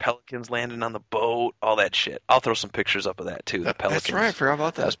 Fucking pelicans landing on the boat, all that shit. I'll throw some pictures up of that too. The pelicans. That's right. I forgot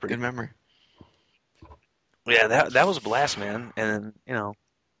about that. That was pretty good memory. Yeah, that was a blast, man. And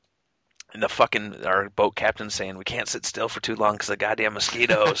and the fucking our boat captain saying we can't sit still for too long because of goddamn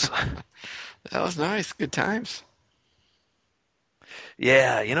mosquitoes. That was nice. Good times.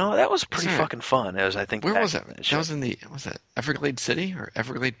 Yeah, that was pretty Sorry. fucking fun. It was, I think. Where was back that? in That shit. was in was that Everglade City or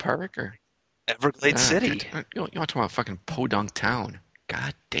Everglade Park or Everglades City. You want to talk about fucking podunk town?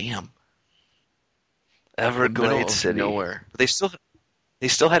 God damn. Everglades Middle of City. nowhere. They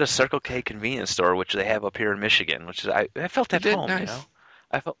still had a Circle K convenience store, which they have up here in Michigan, which is I felt at did? home. Nice.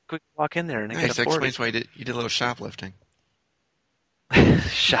 I felt quick walk in there and I Nice. could That afford explains why you did a little shoplifting. it.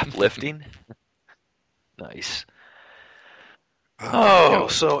 Shoplifting. Nice. Oh,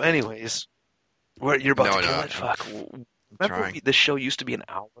 so anyways, you're about to kill it. Fuck. Remember, the show used to be an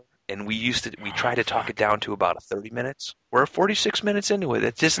hour, and we tried to talk it down to about 30 minutes. We're 46 minutes into it.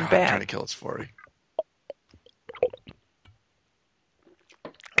 It isn't I'm bad. trying to kill it's 40.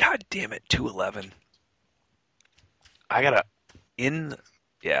 God damn it, 211. I gotta in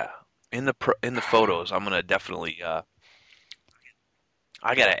the photos. I'm gonna definitely. I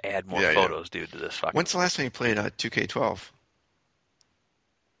gotta add more photos, dude, to this fucking. When's the last time you played 2K12?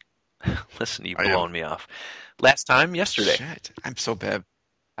 Listen, you've blown me off. Last time, yesterday. Shit, I'm so bad.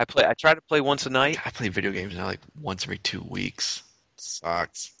 I try to play once a night. I play video games now like once every 2 weeks. It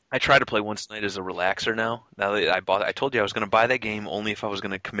sucks. I try to play once a night as a relaxer now. Now that I told you I was going to buy that game only if I was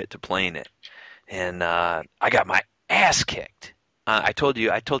going to commit to playing it, and I got my ass kicked. I told you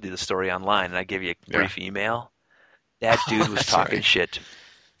the story online, and I gave you a brief email. That dude was talking shit.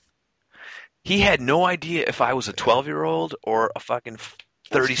 He had no idea if I was a 12-year-old or a fucking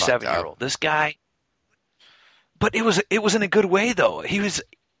 37-year-old. This guy. But it was in a good way though.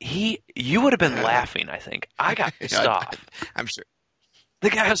 You would have been laughing, I think. I got pissed off. I'm sure. The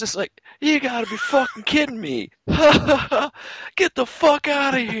guy was just like, "You gotta be fucking kidding me. Get the fuck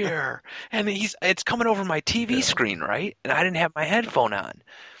out of here." And it's coming over my TV screen, right? And I didn't have my headphone on.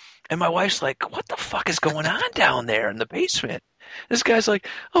 And my wife's like, "What the fuck is going on down there in the basement?" This guy's like,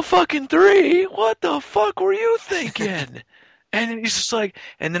 "A fucking 3? What the fuck were you thinking?" And he's just like,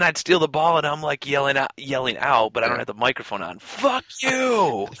 and then I'd steal the ball, and I'm like yelling out, but I don't have the microphone on. Fuck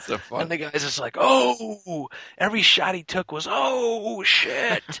you! So fun. And the guy's just like, oh, every shot he took was, oh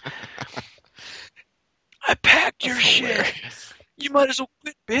shit! I back your shit. You might as well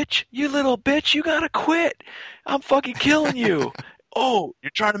quit, bitch. You little bitch, you gotta quit. I'm fucking killing you. Oh,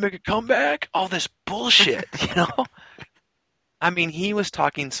 you're trying to make a comeback? All this bullshit, you know? I mean, he was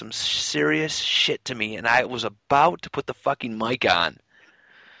talking some serious shit to me, and I was about to put the fucking mic on.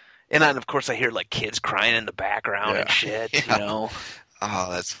 And then, of course, I hear, like, kids crying in the background and shit, you know?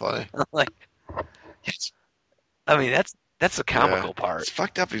 Oh, that's funny. Like, I mean, that's the comical part. It's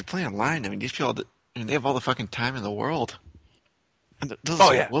fucked up if you play online. I mean, these people, they have all the fucking time in the world. And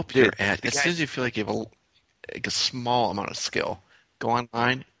those whoop your ass. As soon as you feel like you have a small amount of skill, go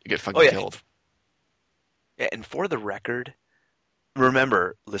online, you get fucking killed. Yeah, and for the record,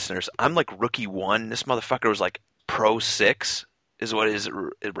 remember, listeners, I'm like rookie 1. This motherfucker was like pro 6 is what his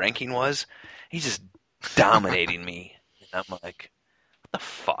ranking was. He's just dominating me. And I'm like, what the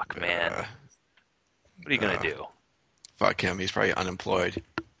fuck, man? What are you going to do? Fuck him. He's probably unemployed.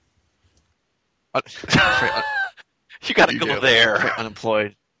 You got to go there.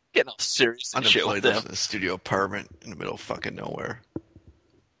 Unemployed. Getting all serious and shit with them. In a studio apartment in the middle of fucking nowhere.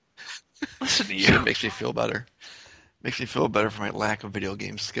 Listen to you. It makes me feel better. Makes me feel better for my lack of video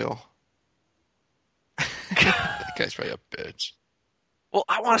game skill. That guy's probably a bitch. Well,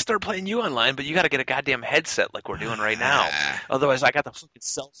 I want to start playing you online, but you got to get a goddamn headset like we're doing right now. Otherwise, I got the fucking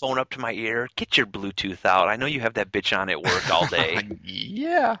cell phone up to my ear. Get your Bluetooth out. I know you have that bitch on at work all day.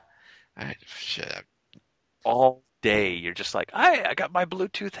 Yeah. Shit. All day, you're just like, I got my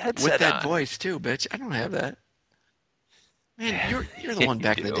Bluetooth headset with that on. Voice too, bitch. I don't have that. Man, you're the one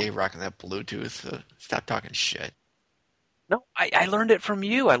back in the day rocking that Bluetooth. Stop talking shit. No, I learned it from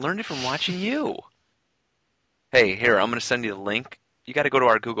you. I learned it from watching you. Hey, here, I'm going to send you the link. You got to go to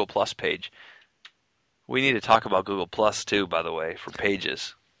our Google Plus page. We need to talk about Google Plus too, by the way, for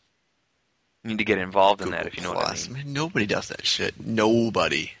pages. You need to get involved in Google that if you know Plus. what I mean. Man, nobody does that shit.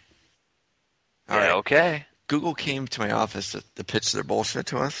 Nobody. All right, okay. Google came to my office to pitch their bullshit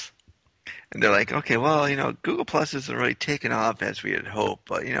to us. And they're like, okay, well, Google Plus isn't really taking off as we had hoped,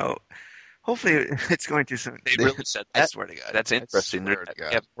 but, hopefully it's going to soon. They really said that? I swear to God. That's interesting. They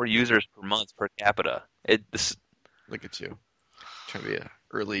have more users per month per capita. Look at you. Trying to be an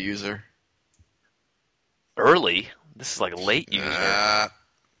early user. Early? This is like a late user.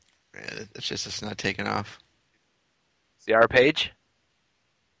 It's not taking off. See our page?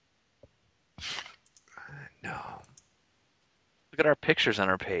 No. Look at our pictures on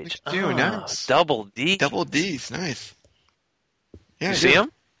our page. Nice. Double D. Double D's, nice. Yeah, you see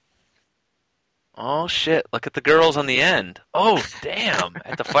them? Oh shit! Look at the girls on the end. Oh damn!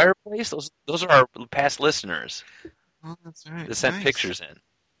 At the fireplace, those are our past listeners. Oh, that's right. They sent pictures in.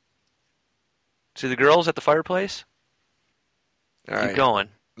 See the girls at the fireplace? All right. Keep going.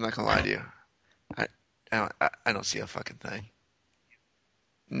 I'm not gonna lie to you. I don't see a fucking thing.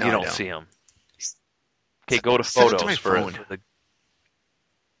 No, you don't see them. Okay, go to photos for the.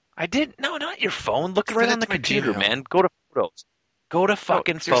 I didn't. No, not your phone. Look right on the computer, man. Go to photos. Go to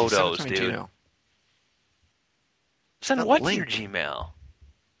fucking photos, dude. Send what to your Gmail?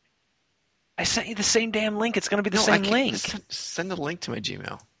 I sent you the same damn link. It's going to be the same link. Send the link to my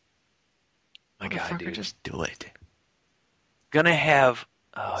Gmail. My God, dude. Just do it. Gonna have...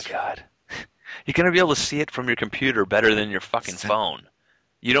 Oh, God. You're going to be able to see it from your computer better than your fucking phone.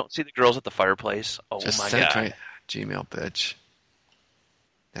 You don't see the girls at the fireplace? Oh, my God. Just send it to my Gmail, bitch.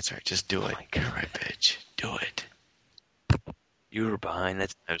 That's right. Just do it. My God. All right, bitch. Do it. You were behind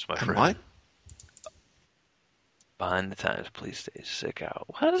the times, my friend. What? Behind the times, please stay sick out.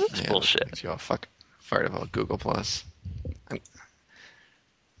 What is this bullshit? You all fired about Google Plus.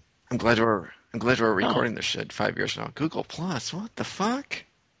 I'm glad we're recording this shit 5 years from now. Google Plus, what the fuck?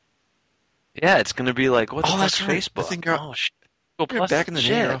 Yeah, it's gonna be like what the fuck's Facebook? Shit. Google Plus. Back in the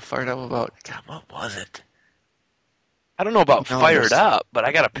day, you're all fired up about. God, what was it? I don't know about fired up, but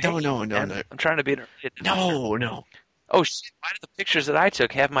I got a picture. No. I'm trying to be. No. Oh shit! Why did the pictures that I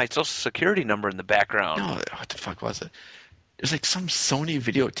took have my social security number in the background? No, what the fuck was it? It was like some Sony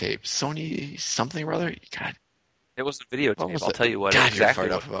videotape, Sony something or other. God, it was a videotape. I'll tell you what. God, exactly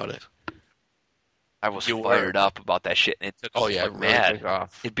you're fired up about it. I was fired up about that shit, and it took. It really took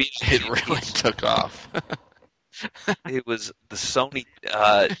off. It really took off. It was the Sony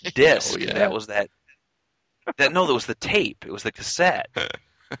disc. That was that. No, that was the tape. It was the cassette.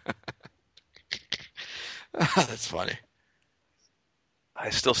 That's funny. I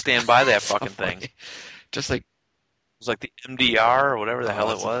still stand by that fucking thing. Just like it was like the MDR or whatever the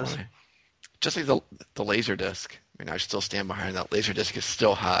hell it was. Funny. Just like the laser disc. I mean, I still stand behind that. Laser disc is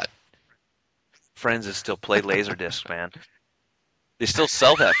still hot. Friends that still play laser discs, man. They still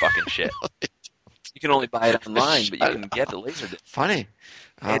sell that fucking shit. You can only buy it online, but you can get the laser disc. Funny.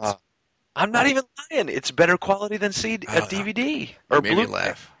 I'm not even lying. It's better quality than a Oh, DVD you or made me Blu-ray.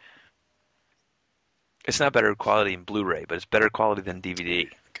 laugh. It's not better quality in Blu-ray, but it's better quality than DVD.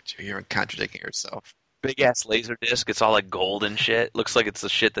 Look at you. You're contradicting yourself. Big ass laser disc. It's all like gold and shit. Looks like it's the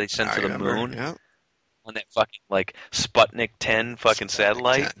shit they sent I to the remember. moon Yeah. on that fucking like Sputnik 10 fucking Sputnik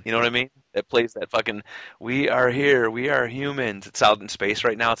satellite. 10. You know what I mean? That plays that fucking "We are here, we are humans." It's out in space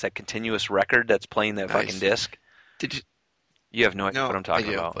right now. It's that continuous record that's playing that fucking Nice. disc. Did you? You have no idea No, what I'm I talking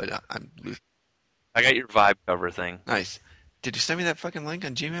do, about. but I'm I got your vibe cover thing. nice. Did you send me that fucking link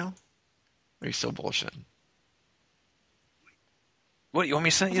on Gmail? Or are you still bullshitting? What, you want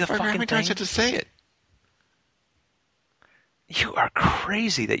me to send you the Motherfucker, how fucking many times thing? did I have to say it? You are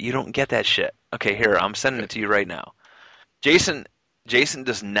crazy that you don't get that shit. Okay, here, I'm sending it to you right now. Jason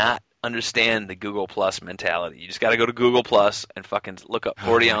does not understand the Google Plus mentality. You just got to go to Google Plus and fucking look up Oh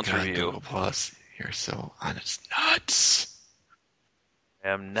 40 my ounce God, review. Google Plus. You're so honest. Nuts.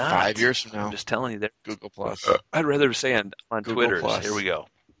 I'm not. 5 years from now, I'm just telling you that. Google Plus. I'd rather say on Google Twitter. Plus. Here we go.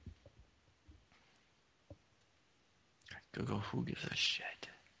 Google, who gives a shit?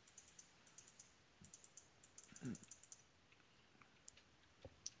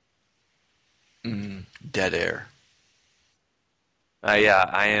 Dead air. Yeah,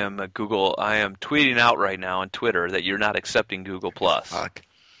 I am Google. I am tweeting out right now on Twitter that you're not accepting Google Plus. Fuck.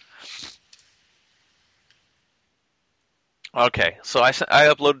 Okay, so I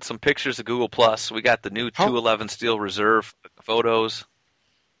uploaded some pictures of Google Plus. We got the new 211 Steel Reserve photos.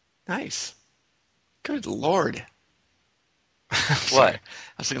 Nice. Good Lord. What? I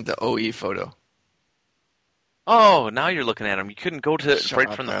was looking at the OE photo. Oh, now you're looking at them. You couldn't go to Shut right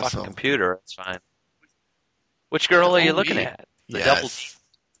up, from the asshole. fucking computer. That's fine. Which girl are you looking OE. at? The double D. Yes.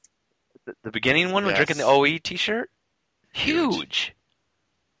 The beginning one with Yes. drinking the OE T-shirt? Huge.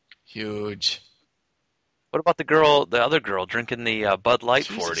 Huge. What about the other girl drinking the Bud Light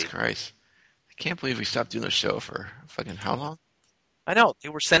Jesus 40? Christ. I can't believe we stopped doing the show for fucking how long? I know. They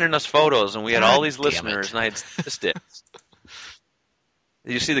were sending us photos, and we had God all these damn listeners, it. and I had statistics.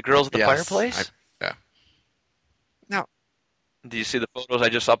 Did you see the girls at the Yes, fireplace? Yeah. No. Did you see the photos I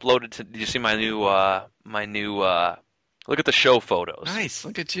just uploaded? Did you see my new look at the show photos? Nice.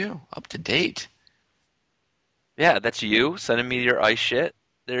 Look at you. Up to date. Yeah, that's you sending me your ice shit.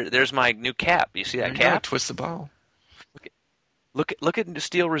 There's my new cap. You see that There you go. cap? Twist the ball. Look at the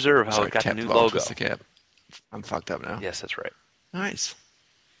Steel Reserve, how Sorry, it got the tap new ball, logo. twist the cap. I'm fucked up now. Yes, that's right. Nice.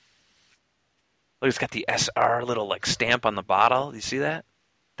 Look, it's got the SR little like stamp on the bottle. You see that?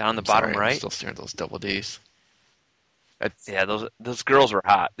 Down the bottom Sorry, I'm right. still staring at those double Ds. Yeah, those girls were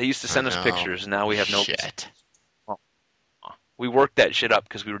hot. They used to send us know. pictures, and now we have no. Shit. We worked that shit up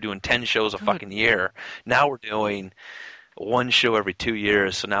because we were doing 10 shows a Good. fucking year. Now we're doing one show every 2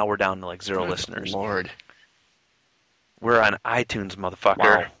 years, so now we're down to like 0 Good listeners. Lord. We're on iTunes, motherfucker.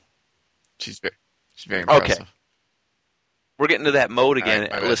 Wow. She's very impressive. Okay. We're getting to that mode again, All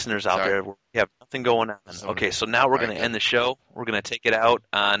right, my bad. listeners out Sorry. there. We have nothing going on. Sorry. Okay, so now we're All going right, to good. end the show. We're going to take it out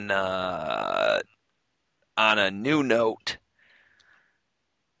on a new note.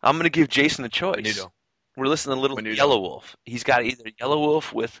 I'm going to give Jason a choice. Menudo. We're listening to Little Menudo. Yellow Wolf. He's got either Yellow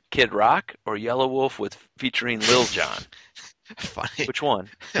Wolf with Kid Rock or Yellow Wolf with featuring Lil Jon. Funny. Which one?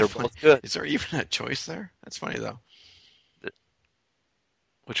 They're Funny. both good. Is there even a choice there? That's funny though.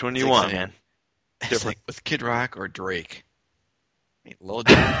 Which one do It's you like want, saying- man? It's Different. like with Kid Rock or Drake. I mean, Lil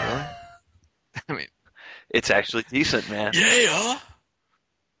Jon, really? I mean, It's actually decent, man. yeah.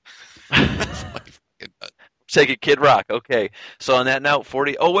 That's what he fucking does. Take it, Kid Rock. Okay. So on that note,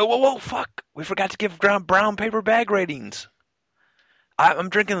 40. Oh, whoa, fuck! We forgot to give brown paper bag ratings. I'm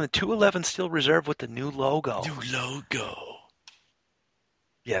drinking the 211 Steel Reserve with the new logo. New logo.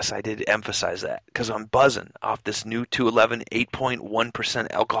 Yes, I did emphasize that because I'm buzzing off this new 211 8.1%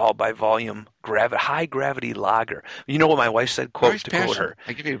 alcohol by volume high gravity lager. You know what my wife said? Quote Nice to quote passion. her.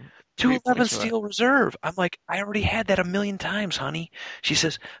 I give you 211 points for that. Steel Reserve. I'm like, I already had that a million times, honey. She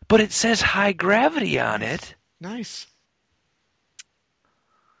says, but it says high gravity on it. Nice.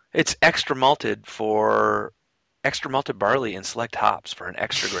 It's extra malted barley and select hops for an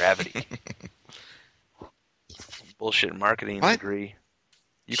extra gravity. Bullshit marketing What? degree.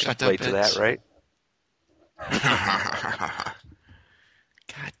 You can Shut up, relate to that, bitch. right?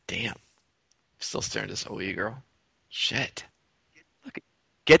 God damn. Still staring at this OE girl. Shit.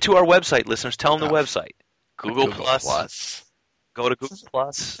 Get to our website, listeners. Tell them the Tough. website. Google Plus. Go to Google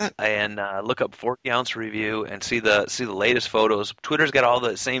Plus and look up 40-ounce review and see the latest photos. Twitter's got all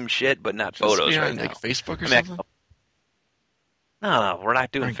the same shit, but not Supposed to photos be right on, now. like Facebook or I mean, something? No, we're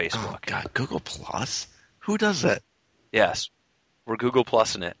not doing Oh Facebook. God, Google Plus? Who does that? Yes, we're Google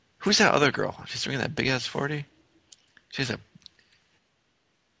Plusing it. Who's that other girl? She's drinking that big ass 40. She's a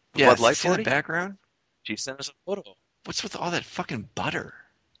Yeah, Bud Light see the 40? background? She sent us a photo. What's with all that fucking butter?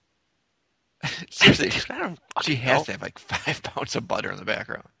 Seriously, she has to have like 5 pounds of butter in the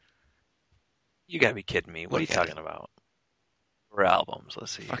background. You gotta be kidding me. What are you talking about? For albums,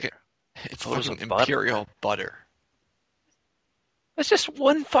 let's see. Okay. It's Photos fucking of imperial butter. It's just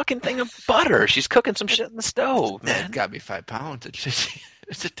one fucking thing of butter. She's cooking some shit in the stove, man. It's gotta be 5 pounds.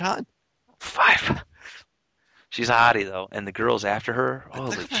 It's a ton. 5. She's a hottie though, and the girls after her.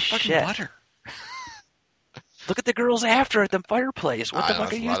 Holy Look at that shit! fucking butter. Look at the girls after her at the fireplace. What the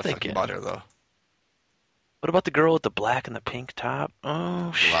fuck are you you thinking? thinking? Butter though. What about the girl with the black and the pink top?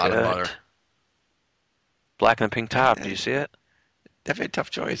 Oh shit! A lot of butter. Black and the pink top. Do you see it? Definitely a tough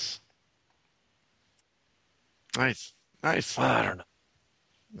choice. Nice. Well, I don't know.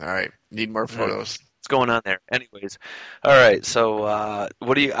 All right. Need more photos. What's going on there? Anyways, all right. So,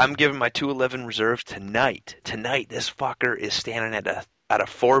 I'm giving my 211 reserve tonight. Tonight, this fucker is standing out of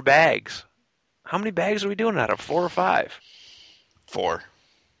 4 bags. How many bags are we doing out of 4 or 5? 4.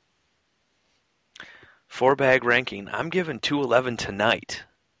 4-bag ranking. I'm giving 211 tonight.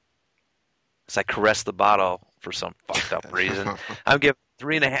 As I caress the bottle for some fucked up reason. I'm giving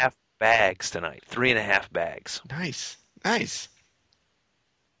 3.5 bags tonight. 3.5 bags. Nice.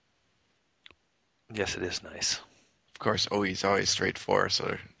 Yes, it is nice. Of course, he's always straight 4,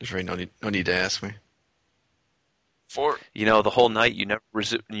 so there's really no need to ask me. 4. You know, the whole night you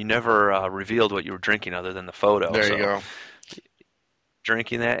never revealed what you were drinking other than the photo. There you go.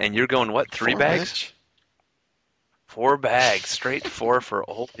 Drinking that, and you're going what? 3 bags? Bitch. 4 bags, straight 4 for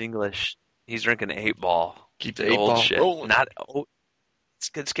Old English. He's drinking 8-ball. Keep the 8-ball rolling.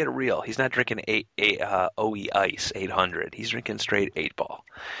 Let's get it real. He's not drinking OE Ice 800. He's drinking straight 8-ball.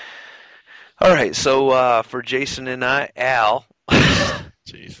 All right, so for Jason and Al.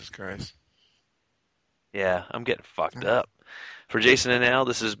 Jesus Christ. Yeah, I'm getting fucked up. For Jason and Al,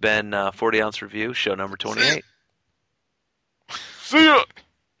 this has been 40 Ounce Review, show number 28. See ya!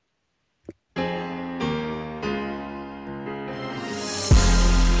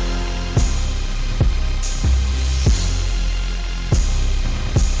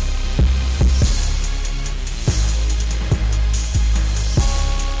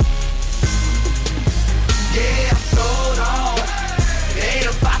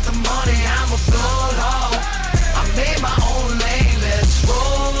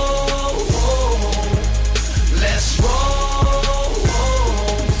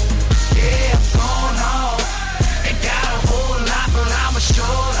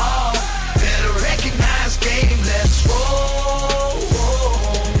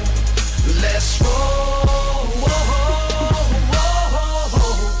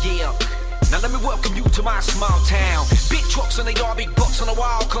 To my small town, big trucks and they all big bucks on the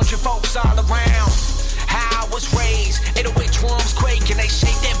wall, country folks all around. How I was raised, 808 drums quake and they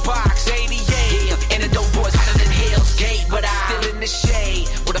shake that box, 88. Yeah, and the dope boys hotter than Hell's Gate, but I'm still in the shade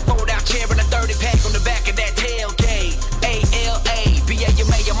with a fold-out chair and a 30-pack on the back of that tailgate. ALA,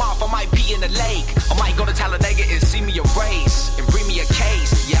 I'm off, I might be in the lake. I might go to Talladega and see me a race and bring me a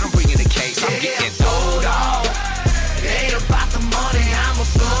case. Yeah, I'm bringing a case. I'm getting throwed off. It ain't about the money, I'm a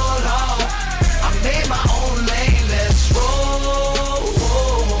float off. Made my own lane, let's roll,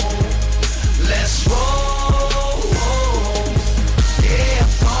 let's roll, yeah,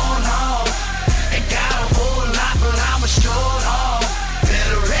 I'm gone off, ain't got a whole lot, but I'm a short off,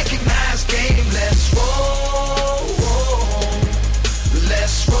 better recognize game, let's roll,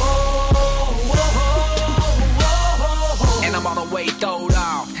 and I'm on the way, throwed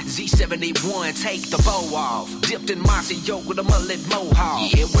off, Z71, take the bow off. Dipped in Maceo with a mullet mohawk.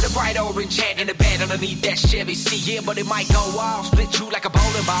 Yeah, with a bright orange hat and a band underneath that Chevy C. Yeah, but it might go off. Split you like a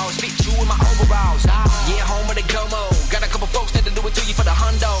bowling ball. Spit you in my overalls. Yeah, home of the Gomo. Got a couple folks that'll do it to you for the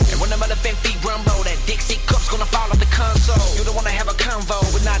hundo. And when them elephant feet rumble, that Dixie cup's gonna fall off the console. You don't wanna have a convo,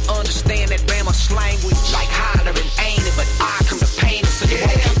 but not understand that Bama language. Like hotter and ain't it, but I come to pain it so you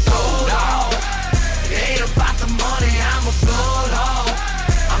won't get throwed off. It ain't about the money, I'm a float off.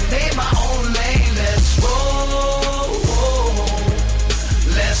 I made my own lane, let's roll,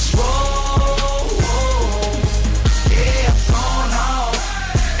 let's roll, yeah, I'm gone off,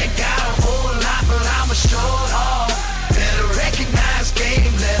 ain't got a whole lot, but I'm a short off, better recognize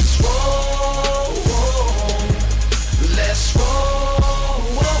game, let's roll,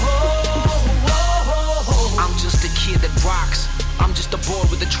 I'm just a kid that rocks, I'm just a boy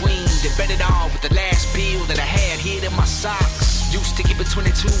with a dream, that bet it all with the last bill that I had hid in my socks. Used to keep a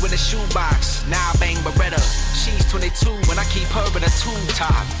 22 in a shoebox. Now I bang Beretta. She's 22 when I keep her in a tube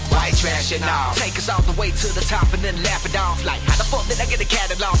top. White trash and all. Take us all the way to the top and then laugh it off. Like, how the fuck did I get a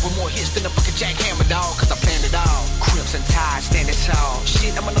catalog with more hits than a fucking jackhammer dog? Cause I planned it all. Crips and ties standing tall.